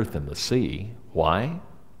of the earth and the sea. Why?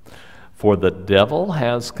 For the devil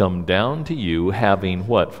has come down to you having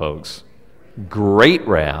what, folks? Great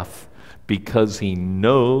wrath, because he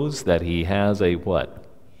knows that he has a what?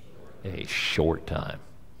 A short time.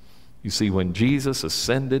 You see, when Jesus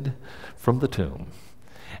ascended from the tomb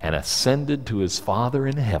and ascended to his Father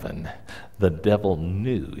in heaven, the devil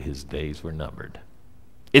knew his days were numbered.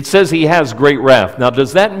 It says he has great wrath. Now,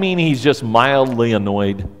 does that mean he's just mildly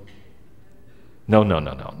annoyed?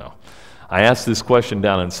 No. I asked this question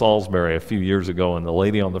down in Salisbury a few years ago, and the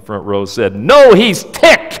lady on the front row said, no, he's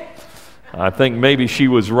ticked. I think maybe she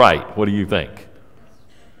was right. What do you think?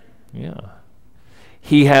 Yeah.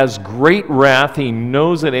 He has great wrath. He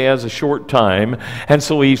knows that he has a short time, and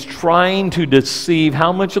so he's trying to deceive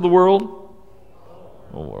how much of the world?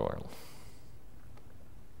 The world.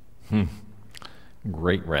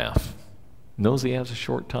 Great wrath. Knows he has a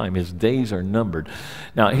short time. His days are numbered.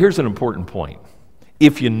 Now, here's an important point.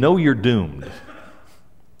 If you know you're doomed,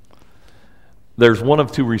 there's one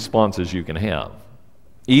of two responses you can have.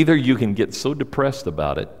 Either you can get so depressed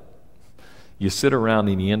about it, you sit around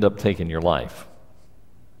and you end up taking your life,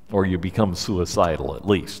 or you become suicidal at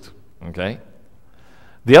least, okay?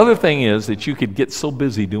 The other thing is that you could get so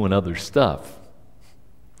busy doing other stuff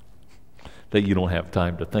that you don't have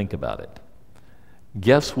time to think about it.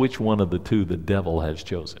 Guess which one of the two the devil has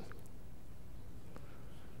chosen?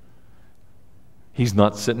 He's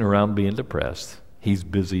not sitting around being depressed. He's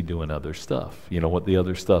busy doing other stuff. You know what the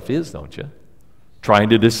other stuff is, don't you? trying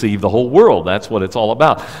to deceive the whole world. That's what it's all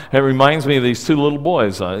about. It reminds me of these two little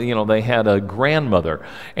boys. They had a grandmother,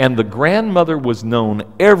 and the grandmother was known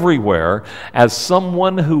everywhere as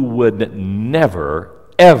someone who would never,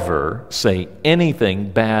 ever say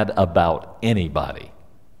anything bad about anybody.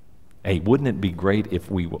 Hey, wouldn't it be great if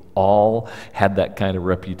we all had that kind of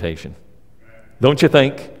reputation? Don't you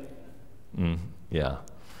think? Yeah.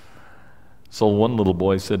 So one little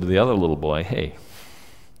boy said to the other little boy, hey,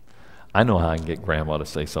 I know how I can get Grandma to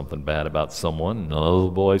say something bad about someone. And the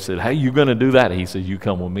little boy said, how are you going to do that? He said, you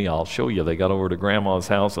come with me, I'll show you. They got over to Grandma's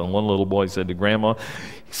house, and one little boy said to Grandma,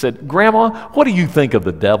 he said, Grandma, what do you think of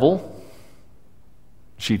the devil?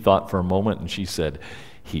 She thought for a moment, and she said,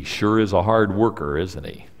 he sure is a hard worker, isn't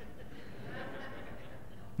he?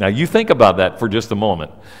 Now, you think about that for just a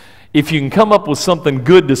moment. If you can come up with something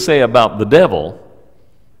good to say about the devil,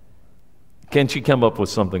 can't you come up with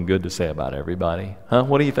something good to say about everybody? Huh?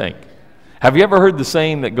 What do you think? Have you ever heard the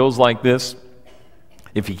saying that goes like this?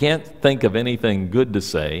 If you can't think of anything good to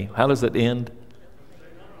say, how does it end?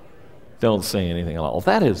 Don't say anything at all.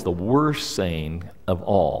 That is the worst saying of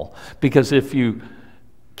all. Because if you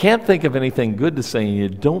can't think of anything good to say and you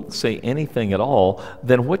don't say anything at all,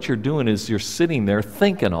 then what you're doing is you're sitting there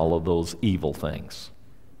thinking all of those evil things.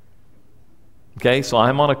 Okay, so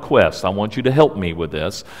I'm on a quest. I want you to help me with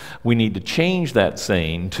this. We need to change that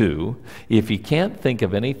saying to, if you can't think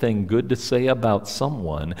of anything good to say about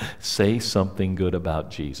someone, say something good about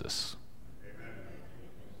Jesus.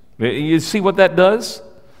 Amen. You see what that does?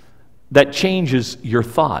 That changes your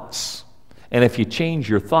thoughts. And if you change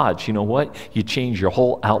your thoughts, you know what? You change your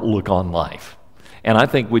whole outlook on life. And I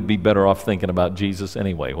think we'd be better off thinking about Jesus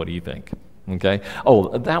anyway. What do you think? Okay.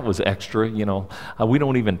 Oh, that was extra. We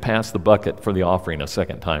don't even pass the bucket for the offering a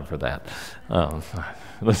second time for that.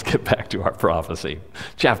 Let's get back to our prophecy.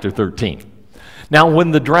 Chapter 13. Now,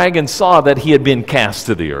 when the dragon saw that he had been cast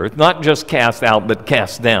to the earth, not just cast out, but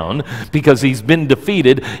cast down, because he's been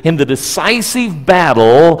defeated in the decisive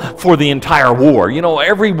battle for the entire war.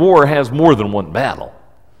 Every war has more than one battle.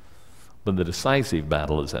 But the decisive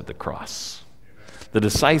battle is at the cross. The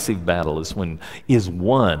decisive battle is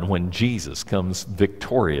won when Jesus comes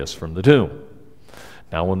victorious from the tomb.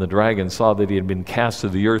 Now, when the dragon saw that he had been cast to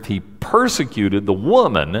the earth, he persecuted the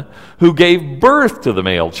woman who gave birth to the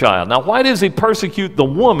male child. Now, why does he persecute the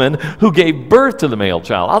woman who gave birth to the male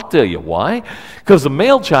child? I'll tell you why. Because the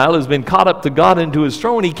male child has been caught up to God into his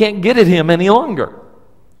throne. He can't get at him any longer.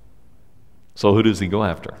 So who does he go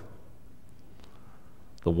after?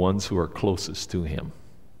 The ones who are closest to him.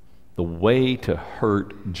 The way to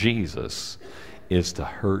hurt Jesus is to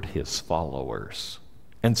hurt his followers.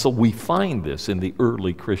 And so we find this in the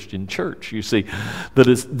early Christian church. You see,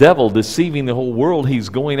 the devil deceiving the whole world, he's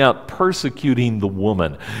going out persecuting the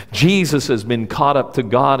woman. Jesus has been caught up to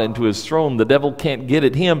God and to his throne. The devil can't get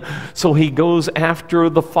at him, so he goes after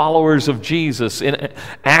the followers of Jesus. In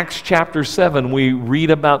Acts chapter 7, we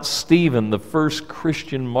read about Stephen, the first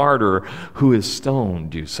Christian martyr who is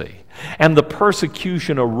stoned, you see. And the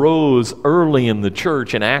persecution arose early in the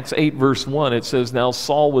church. In Acts 8 verse 1 it says, now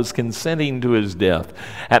Saul was consenting to his death.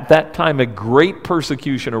 At that time a great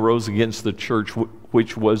persecution arose against the church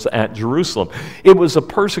which was at Jerusalem. It was a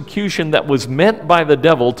persecution that was meant by the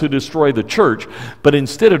devil to destroy the church, but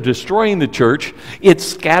instead of destroying the church, it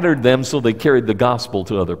scattered them so they carried the gospel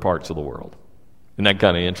to other parts of the world. Isn't that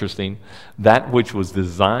kind of interesting? That which was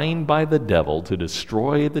designed by the devil to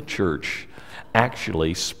destroy the church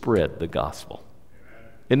actually spread the gospel.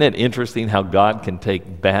 Isn't it interesting how God can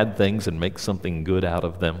take bad things and make something good out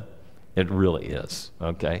of them? It really is,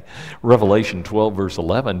 okay? Revelation 12 verse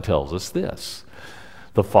 11 tells us this.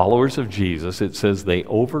 The followers of Jesus, it says, they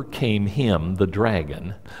overcame him, the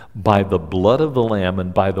dragon, by the blood of the Lamb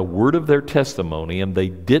and by the word of their testimony, and they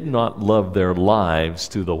did not love their lives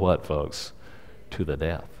to the what, folks? To the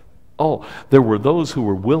death. Oh, there were those who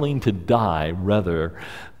were willing to die rather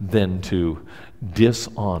than to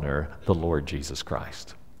dishonor the Lord Jesus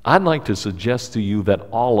Christ. I'd like to suggest to you that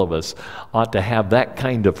all of us ought to have that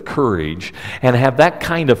kind of courage and have that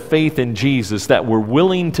kind of faith in Jesus that we're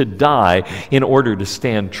willing to die in order to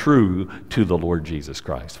stand true to the Lord Jesus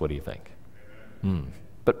Christ. What do you think?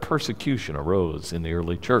 But persecution arose in the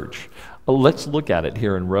early church. Let's look at it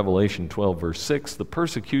here in Revelation 12 verse 6. The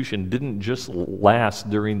persecution didn't just last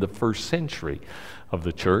during the first century of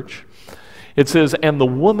the church. It says, and the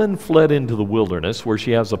woman fled into the wilderness where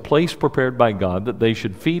she has a place prepared by God that they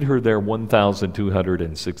should feed her there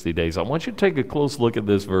 1,260 days. I want you to take a close look at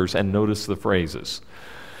this verse and notice the phrases.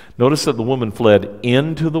 Notice that the woman fled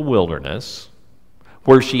into the wilderness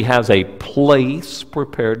where she has a place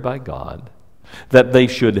prepared by God that they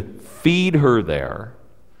should feed her there.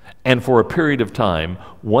 and for a period of time,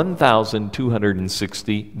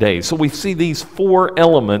 1,260 days. So we see these four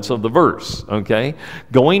elements of the verse, okay?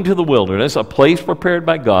 Going to the wilderness, a place prepared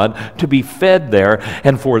by God to be fed there,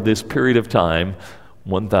 and for this period of time,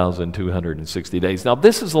 1,260 days. Now,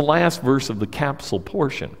 this is the last verse of the capsule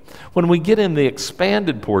portion. When we get in the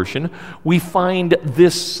expanded portion, we find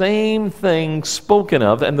this same thing spoken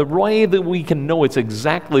of, and the way that we can know it's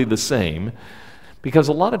exactly the same, because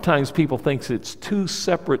a lot of times people think it's two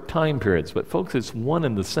separate time periods, but folks, it's one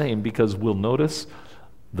and the same, because we'll notice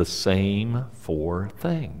the same four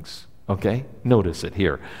things. Okay? Notice it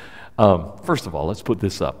here. First of all, let's put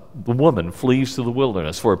this up. The woman flees to the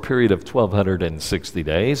wilderness for a period of 1,260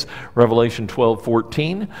 days. Revelation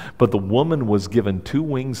 12:14. But the woman was given 2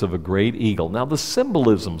 wings of a great eagle. Now, the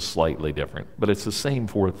symbolism's slightly different, but it's the same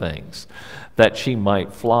four things. That she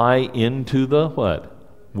might fly into the what?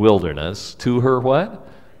 Wilderness. To her what?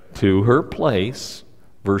 To her place.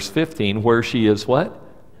 Verse 15, where she is what?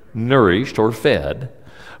 Nourished or fed.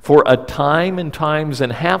 For a time and times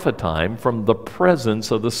and half a time from the presence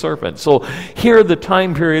of the serpent. So here the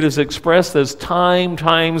time period is expressed as time,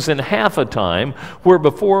 times, and half a time, where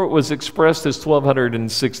before it was expressed as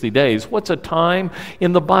 1,260 days. What's a time?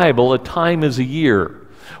 In the Bible, a time is a year.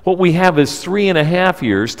 What we have is 3.5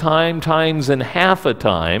 years, time, times, and half a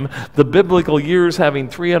time. The biblical years having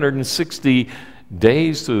 360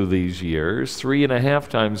 days through these years. 3.5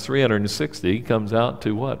 times 360 comes out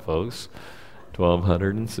to what, folks?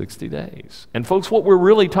 1,260 days. And folks, what we're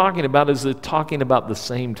really talking about is talking about the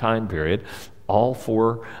same time period, all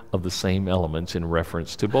four of the same elements in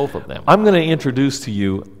reference to both of them. I'm going to introduce to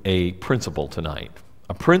you a principle tonight,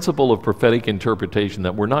 a principle of prophetic interpretation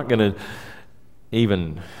that we're not going to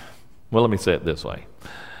let me say it this way,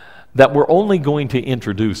 that we're only going to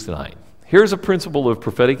introduce tonight. Here's a principle of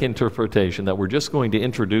prophetic interpretation that we're just going to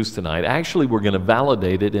introduce tonight. Actually, we're going to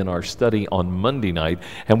validate it in our study on Monday night,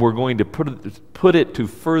 and we're going to put it to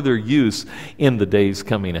further use in the days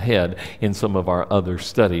coming ahead in some of our other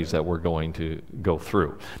studies that we're going to go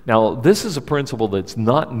through. Now, this is a principle that's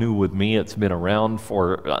not new with me. It's been around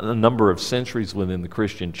for a number of centuries within the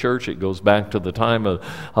Christian church. It goes back to the time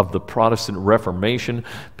of the Protestant Reformation.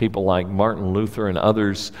 People like Martin Luther and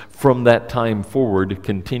others from that time forward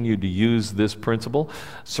continued to use this principle.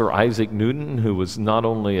 Sir Isaac Newton, who was not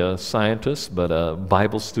only a scientist but a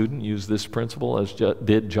Bible student, used this principle, as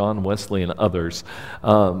did John Wesley and others.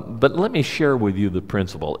 But let me share with you the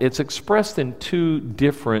principle. It's expressed in 2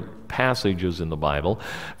 different passages in the Bible.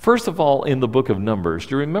 First of all, in the book of Numbers.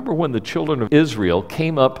 Do you remember when the children of Israel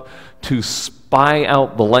came up to spy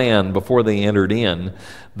out the land before they entered in?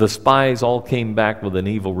 The spies all came back with an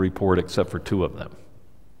evil report except for 2 of them.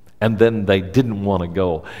 And then they didn't want to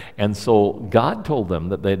go. And so God told them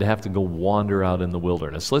that they'd have to go wander out in the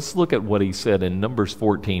wilderness. Let's look at what he said in Numbers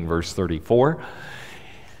 14, verse 34.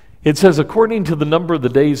 It says, according to the number of the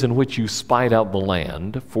days in which you spied out the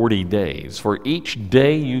land, 40 days, for each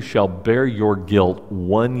day you shall bear your guilt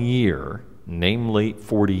 1 year, namely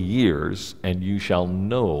 40 years, and you shall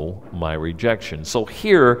know my rejection. So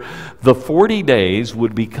here, the 40 days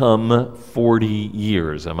would become 40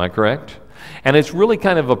 years. Am I correct? And it's really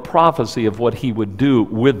kind of a prophecy of what he would do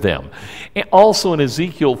with them. And also in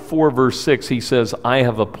Ezekiel 4, verse 6, he says, I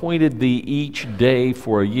have appointed thee each day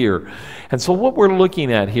for a year. And so what we're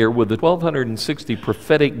looking at here with the 1,260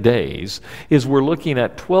 prophetic days is we're looking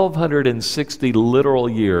at 1,260 literal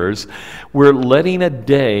years. We're letting a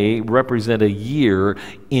day represent a year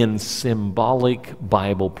in symbolic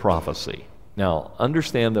Bible prophecy. Now,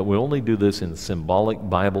 understand that we only do this in symbolic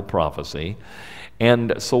Bible prophecy.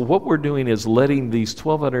 And so what we're doing is letting these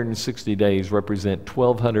 1,260 days represent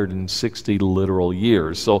 1,260 literal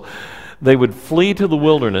years. So they would flee to the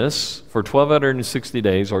wilderness for 1,260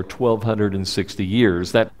 days or 1,260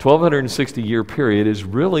 years. That 1,260 year period is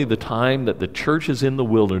really the time that the church is in the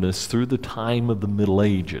wilderness through the time of the Middle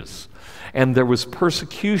Ages. And there was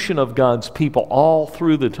persecution of God's people all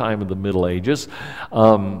through the time of the Middle Ages.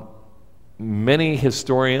 Many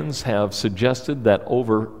historians have suggested that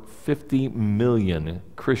over 50 million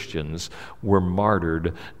Christians were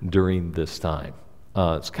martyred during this time.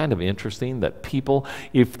 It's kind of interesting that people,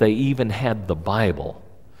 if they even had the Bible,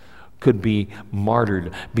 could be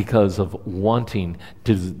martyred because of wanting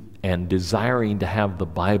to and desiring to have the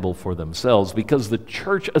Bible for themselves, because the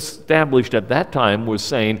church established at that time was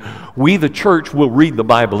saying, we the church will read the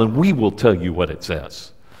Bible and we will tell you what it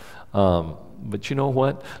says. But you know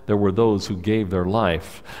what? There were those who gave their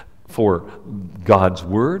life for God's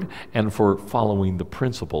Word and for following the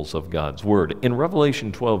principles of God's Word. In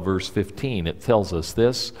Revelation 12, verse 15, it tells us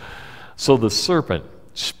this, so the serpent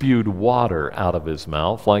spewed water out of his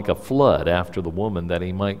mouth like a flood after the woman, that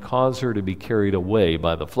he might cause her to be carried away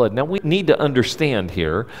by the flood. Now we need to understand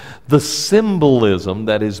here the symbolism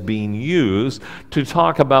that is being used to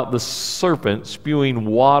talk about the serpent spewing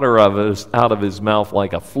water out of his mouth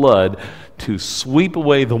like a flood to sweep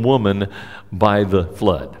away the woman by the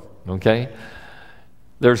flood. Okay?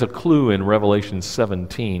 There's a clue in Revelation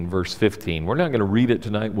 17, verse 15. We're not going to read it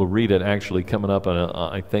tonight. We'll read it actually coming up,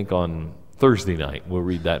 I think, on Thursday night. We'll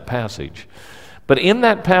read that passage. But in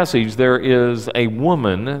that passage, there is a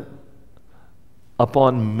woman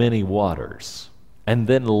upon many waters. And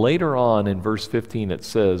then later on in verse 15, it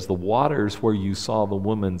says, the waters where you saw the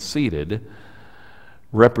woman seated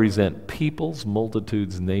represent peoples,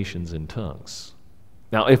 multitudes, nations, and tongues.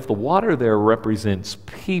 Now, if the water there represents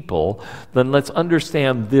people, then let's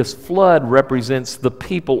understand this flood represents the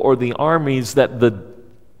people or the armies that the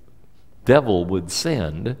devil would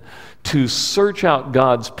send to search out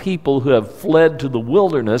God's people who have fled to the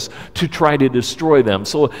wilderness to try to destroy them.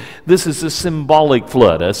 So this is a symbolic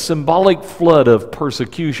flood of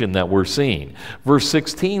persecution that we're seeing. Verse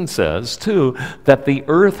 16 says, too, that the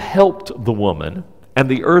earth helped the woman, and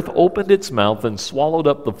the earth opened its mouth and swallowed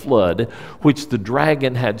up the flood, which the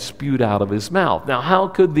dragon had spewed out of his mouth. Now, how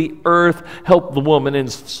could the earth help the woman in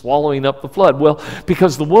swallowing up the flood? Well,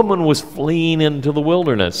 because the woman was fleeing into the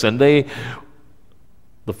wilderness, and the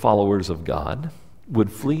followers of God, would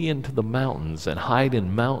flee into the mountains and hide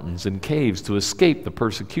in mountains and caves to escape the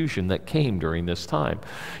persecution that came during this time.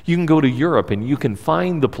 You can go to Europe and you can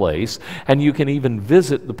find the place, and you can even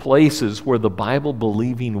visit the places where the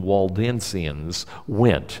Bible-believing Waldensians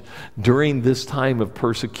went during this time of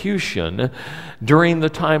persecution, during the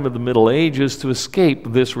time of the Middle Ages, to escape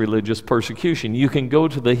this religious persecution. You can go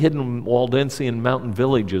to the hidden Waldensian mountain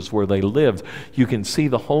villages where they lived. You can see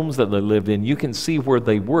the homes that they lived in. You can see where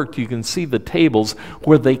they worked. You can see the tables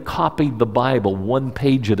where they copied the Bible one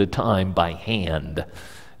page at a time by hand.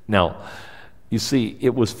 Now, you see,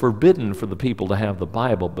 it was forbidden for the people to have the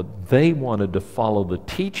Bible, but they wanted to follow the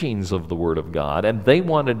teachings of the Word of God, and they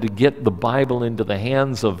wanted to get the Bible into the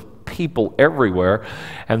hands of people everywhere,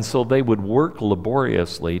 and so they would work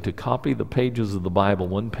laboriously to copy the pages of the Bible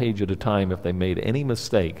one page at a time. If they made any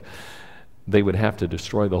mistake, they would have to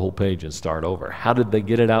destroy the whole page and start over. How did they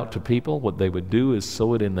get it out to people? What they would do is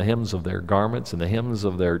sew it in the hems of their garments and the hems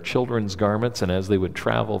of their children's garments, and as they would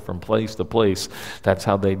travel from place to place, that's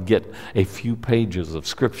how they'd get a few pages of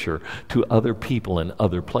Scripture to other people in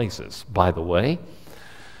other places. By the way,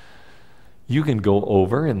 you can go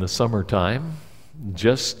over in the summertime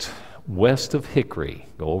just west of Hickory,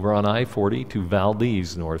 go over on I-40 to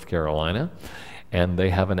Valdez, North Carolina, and they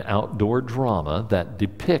have an outdoor drama that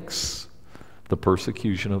depicts the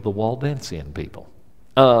persecution of the Waldensian people.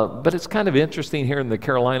 But it's kind of interesting here in the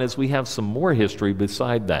Carolinas, we have some more history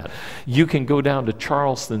beside that. You can go down to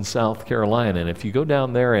Charleston, South Carolina, and if you go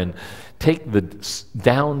down there and take the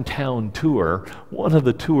downtown tour, one of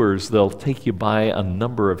the tours, they'll take you by a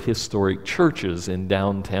number of historic churches in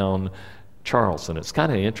downtown Charleston. It's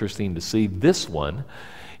kind of interesting to see. This one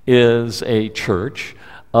is a church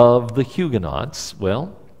of the Huguenots.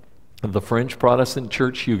 Well, the French Protestant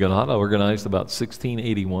Church Huguenot, organized about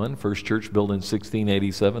 1681, first church built in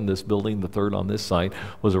 1687. This building, the third on this site,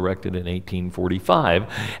 was erected in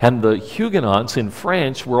 1845. And the Huguenots in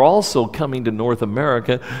France were also coming to North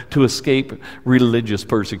America to escape religious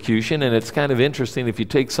persecution. And it's kind of interesting, if you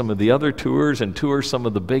take some of the other tours and tour some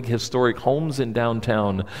of the big historic homes in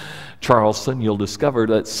downtown Charleston, you'll discover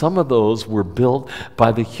that some of those were built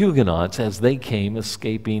by the Huguenots as they came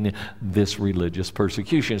escaping this religious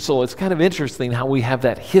persecution. So it's kind of interesting how we have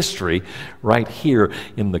that history right here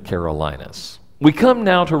in the Carolinas. We come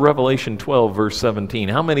now to Revelation 12, verse 17.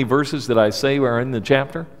 How many verses did I say are in the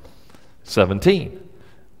chapter? 17.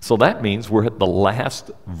 So that means we're at the last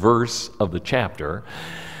verse of the chapter.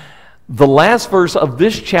 The last verse of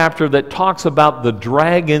this chapter that talks about the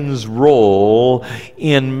dragon's role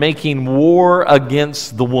in making war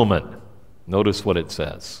against the woman. Notice what it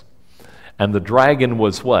says. And the dragon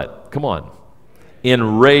was what? Come on.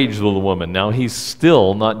 Enraged with the woman. Now he's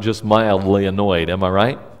still not just mildly annoyed, am I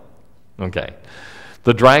right? Okay.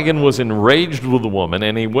 The dragon was enraged with the woman,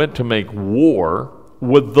 and he went to make war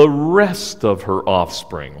with the rest of her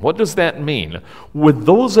offspring. What does that mean? With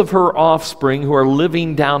those of her offspring who are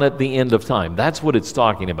living down at the end of time. That's what it's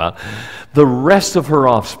talking about. The rest of her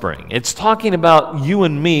offspring. It's talking about you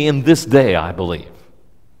and me in this day, I believe.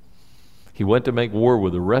 He went to make war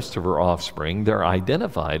with the rest of her offspring. They're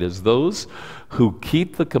identified as those who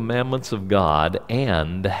keep the commandments of God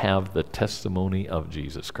and have the testimony of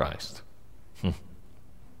Jesus Christ.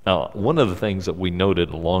 Now, one of the things that we noted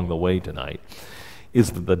along the way tonight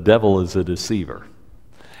is that the devil is a deceiver,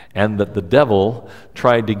 and that the devil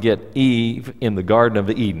tried to get Eve in the Garden of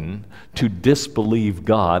Eden to disbelieve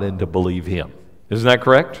God and to believe him. Isn't that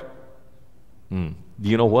correct? Do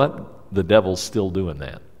you know what? The devil's still doing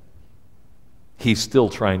that. He's still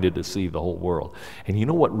trying to deceive the whole world. And you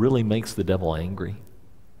know what really makes the devil angry?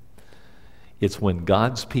 It's when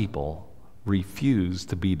God's people refuse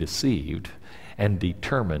to be deceived and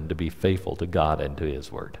determined to be faithful to God and to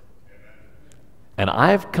His Word. And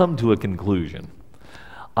I've come to a conclusion.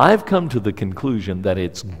 I've come to the conclusion that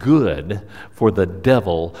it's good for the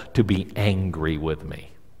devil to be angry with me.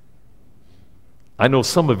 I know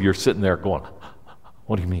some of you are sitting there going,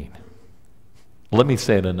 what do you mean? Let me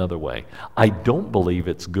say it another way. I don't believe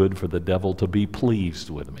it's good for the devil to be pleased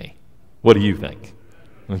with me. What do you think?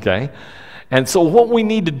 Okay? And so what we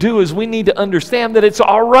need to do is we need to understand that it's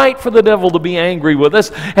all right for the devil to be angry with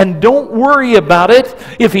us, and don't worry about it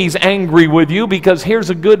if he's angry with you, because here's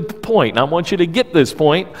a good point. I want you to get this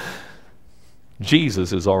point.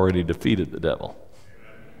 Jesus has already defeated the devil.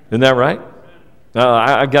 Isn't that right?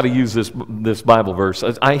 I got to use this Bible verse.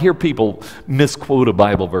 I hear people misquote a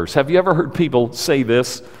Bible verse. Have you ever heard people say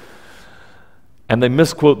this? And they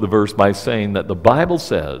misquote the verse by saying that the Bible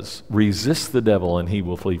says, resist the devil and he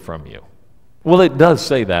will flee from you. Well, it does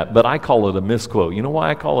say that, but I call it a misquote. You know why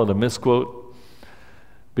I call it a misquote?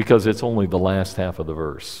 Because it's only the last half of the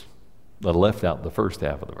verse. I left out the first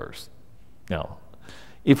half of the verse. Now,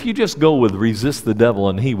 if you just go with resist the devil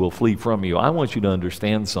and he will flee from you, I want you to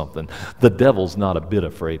understand something. The devil's not a bit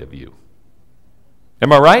afraid of you.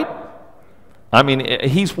 Am I right? I mean,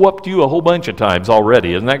 he's whooped you a whole bunch of times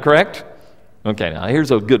already. Isn't that correct? Okay, now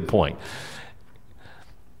here's a good point.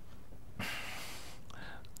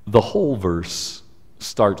 The whole verse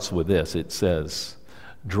starts with this. It says,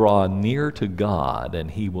 draw near to God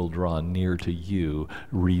and he will draw near to you.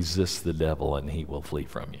 Resist the devil and he will flee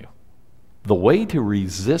from you. The way to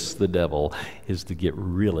resist the devil is to get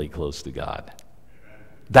really close to God.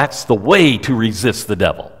 That's the way to resist the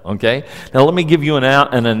devil, okay? Now let me give you an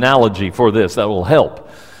analogy for this that will help.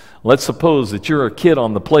 Let's suppose that you're a kid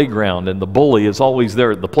on the playground and the bully is always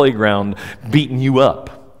there at the playground beating you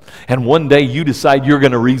up. And one day you decide you're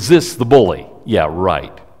going to resist the bully. Yeah,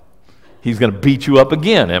 right. He's going to beat you up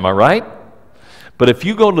again, am I right? But if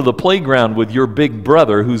you go to the playground with your big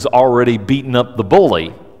brother who's already beaten up the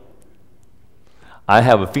bully, I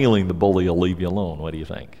have a feeling the bully will leave you alone. What do you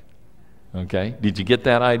think? Okay, did you get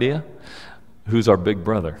that idea? Who's our big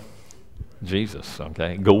brother? Jesus,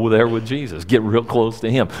 okay? Go there with Jesus. Get real close to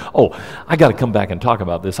him. Oh, I got to come back and talk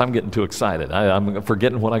about this. I'm getting too excited. I'm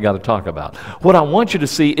forgetting what I got to talk about. What I want you to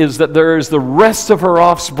see is that there is the rest of her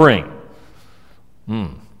offspring.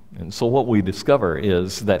 And so what we discover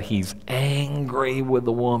is that he's angry with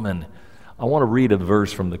the woman. I want to read a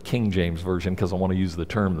verse from the King James Version because I want to use the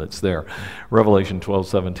term that's there. Revelation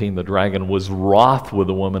 12:17, the dragon was wroth with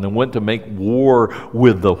the woman and went to make war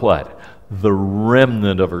with the what? The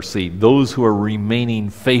remnant of her seed, those who are remaining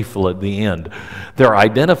faithful at the end. They're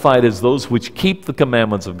identified as those which keep the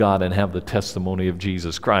commandments of God and have the testimony of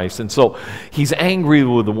Jesus Christ. And so he's angry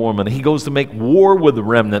with the woman. He goes to make war with the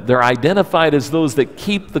remnant. They're identified as those that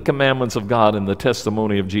keep the commandments of God and the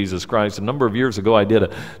testimony of Jesus Christ. A number of years ago, I did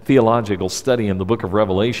a theological study in the book of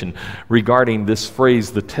Revelation regarding this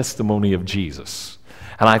phrase, the testimony of Jesus.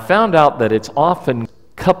 And I found out that it's often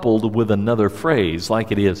coupled with another phrase,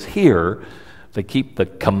 like it is here, they keep the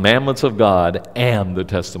commandments of God and the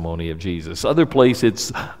testimony of Jesus. Other place,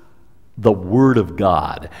 it's the Word of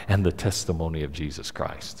God and the testimony of Jesus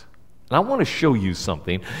Christ. And I want to show you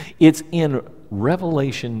something. It's in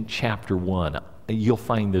Revelation chapter 1. You'll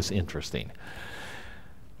find this interesting.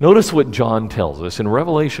 Notice what John tells us in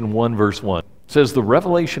Revelation 1 verse 1. It says, the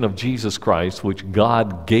revelation of Jesus Christ, which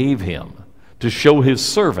God gave him to show his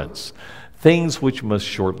servants things which must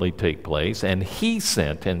shortly take place, and he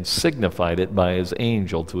sent and signified it by his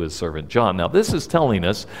angel to his servant John. Now, this is telling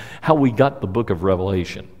us how we got the book of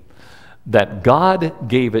Revelation, that God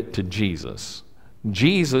gave it to Jesus.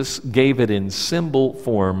 Jesus gave it in symbol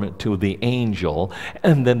form to the angel,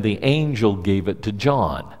 and then the angel gave it to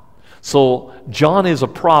John. So, John is a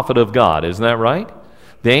prophet of God, isn't that right?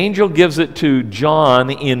 The angel gives it to John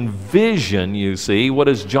in vision, you see. What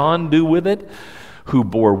does John do with it? Who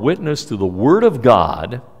bore witness to the Word of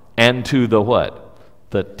God and to the what?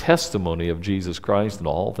 The testimony of Jesus Christ and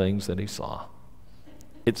all things that he saw.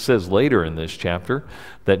 It says later in this chapter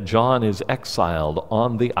that John is exiled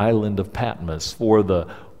on the island of Patmos for the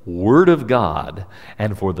Word of God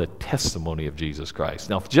and for the testimony of Jesus Christ.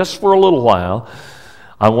 Now, just for a little while,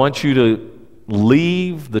 I want you to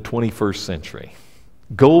leave the 21st century.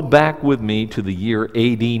 Go back with me to the year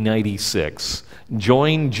AD 96.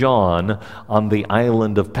 Join John on the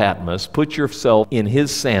island of Patmos. Put yourself in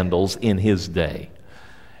his sandals in his day.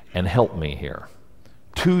 And help me here.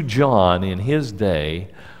 To John in his day,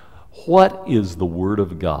 what is the Word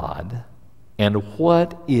of God and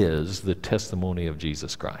what is the testimony of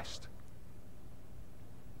Jesus Christ?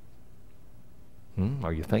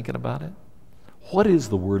 Are you thinking about it? What is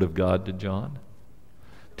the Word of God to John?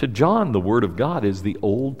 To John, the Word of God is the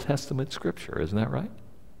Old Testament Scripture. Isn't that right?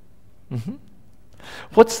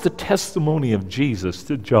 What's the testimony of Jesus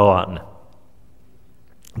to John?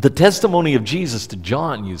 The testimony of Jesus to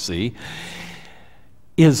John, you see,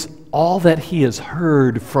 is all that he has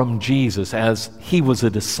heard from Jesus as he was a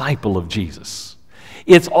disciple of Jesus.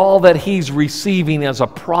 It's all that he's receiving as a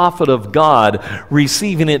prophet of God,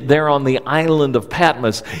 receiving it there on the island of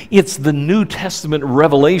Patmos. It's the New Testament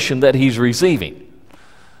revelation that he's receiving.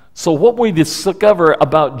 So what we discover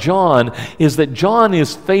about John is that John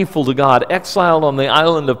is faithful to God, exiled on the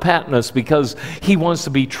island of Patmos because he wants to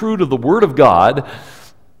be true to the Word of God,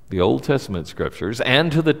 the Old Testament Scriptures,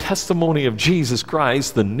 and to the testimony of Jesus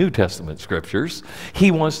Christ, the New Testament Scriptures.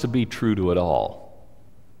 He wants to be true to it all.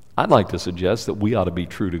 I'd like to suggest that we ought to be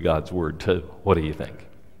true to God's Word too. What do you think?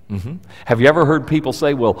 Have you ever heard people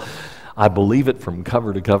say, well, I believe it from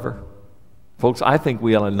cover to cover? Folks, I think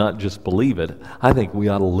we ought to not just believe it, I think we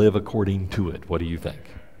ought to live according to it. What do you think?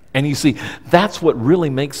 And you see, that's what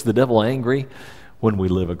really makes the devil angry, when we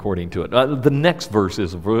live according to it. The next verse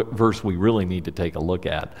is a verse we really need to take a look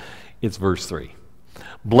at. It's verse 3.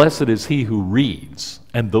 Blessed is he who reads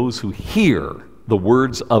and those who hear the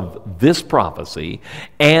words of this prophecy,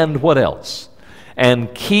 and what else?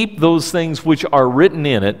 And keep those things which are written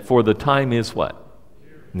in it, for the time is what?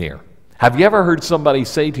 Near. Have you ever heard somebody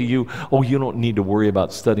say to you, oh, you don't need to worry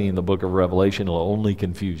about studying the book of Revelation, it'll only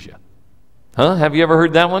confuse you? Have you ever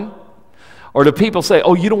heard that one? Or do people say,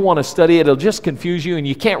 oh, you don't want to study it, it'll just confuse you and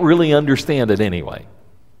you can't really understand it anyway?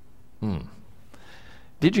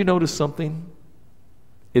 Did you notice something?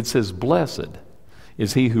 It says, blessed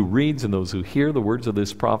is he who reads and those who hear the words of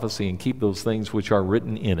this prophecy and keep those things which are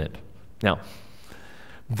written in it. Now,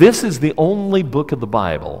 this is the only book of the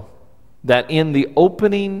Bible that in the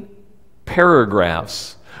opening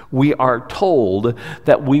paragraphs we are told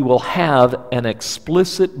that we will have an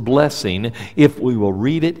explicit blessing if we will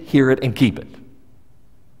read it, hear it, and keep it.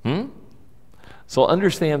 So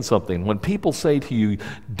understand something. When people say to you,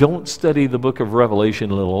 don't study the book of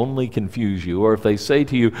Revelation, it'll only confuse you. Or if they say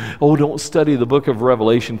to you, oh, don't study the book of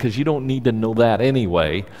Revelation because you don't need to know that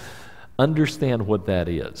anyway, understand what that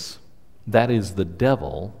is. That is the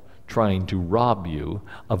devil trying to rob you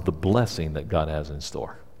of the blessing that God has in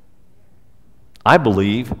store. I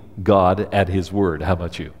believe God at His Word. How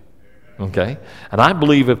about you? Okay? And I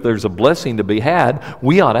believe if there's a blessing to be had,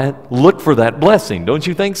 we ought to look for that blessing. Don't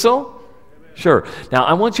you think so? Sure. Now,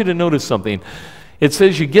 I want you to notice something. It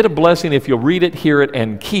says you get a blessing if you'll read it, hear it,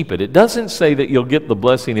 and keep it. It doesn't say that you'll get the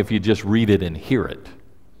blessing if you just read it and hear it.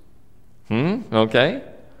 Okay?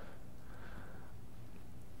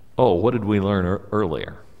 Oh, what did we learn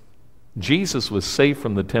earlier? Jesus was safe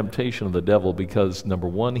from the temptation of the devil because, number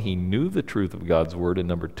one, he knew the truth of God's Word, and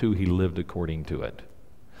number two, he lived according to it.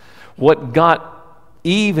 What got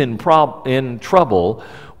Eve in trouble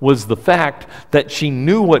was the fact that she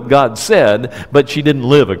knew what God said, but she didn't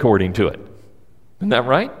live according to it. Isn't that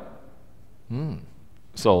right?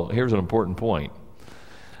 So here's an important point.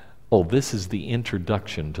 Oh, this is the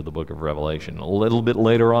introduction to the book of Revelation. A little bit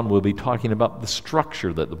later on, we'll be talking about the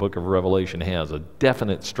structure that the book of Revelation has, a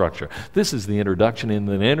definite structure. This is the introduction. In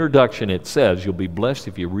the introduction, it says, you'll be blessed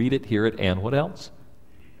if you read it, hear it, and what else?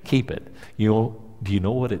 Keep it. Do you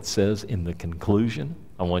know what it says in the conclusion?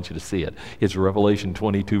 I want you to see it. It's Revelation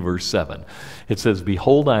 22, verse 7. It says,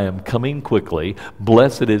 behold, I am coming quickly.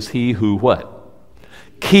 Blessed is he who what?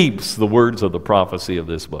 Keeps the words of the prophecy of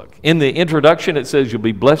this book. In the introduction, it says you'll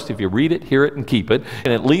be blessed if you read it, hear it, and keep it.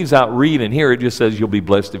 And it leaves out read and hear. It just says you'll be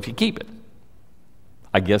blessed if you keep it.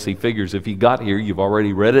 I guess he figures if you got here, you've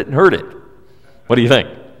already read it and heard it. What do you think?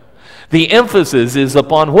 The emphasis is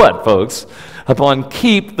upon what, folks? Upon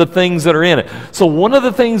keep the things that are in it. So one of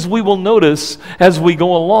the things we will notice as we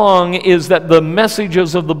go along is that the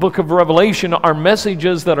messages of the book of Revelation are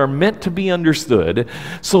messages that are meant to be understood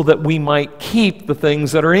so that we might keep the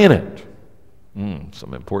things that are in it.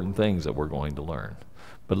 Some important things that we're going to learn.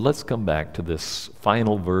 But let's come back to this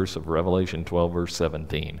final verse of Revelation 12, verse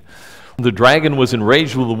 17. The dragon was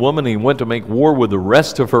enraged with the woman, and he went to make war with the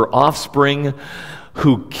rest of her offspring,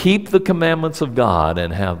 who keep the commandments of God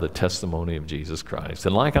and have the testimony of Jesus Christ.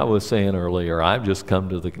 And like I was saying earlier, I've just come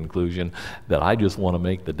to the conclusion that I just want to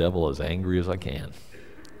make the devil as angry as I can.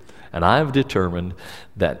 And I've determined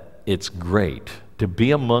that it's great to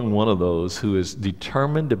be among one of those who is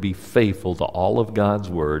determined to be faithful to all of God's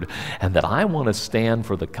Word, and that I want to stand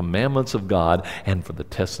for the commandments of God and for the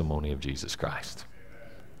testimony of Jesus Christ.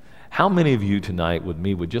 How many of you tonight with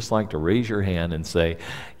me would just like to raise your hand and say,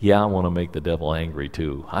 yeah, I want to make the devil angry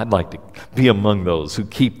too. I'd like to be among those who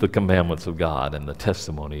keep the commandments of God and the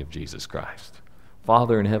testimony of Jesus Christ.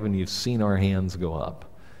 Father in heaven, you've seen our hands go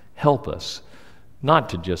up. Help us not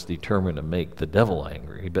to just determine to make the devil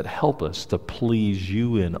angry, but help us to please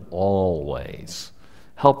you in all ways.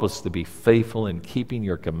 Help us to be faithful in keeping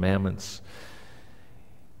your commandments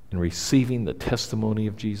and receiving the testimony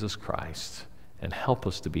of Jesus Christ. And help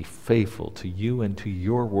us to be faithful to you and to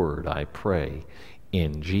your word, I pray.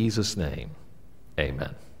 In Jesus' name,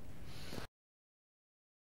 amen.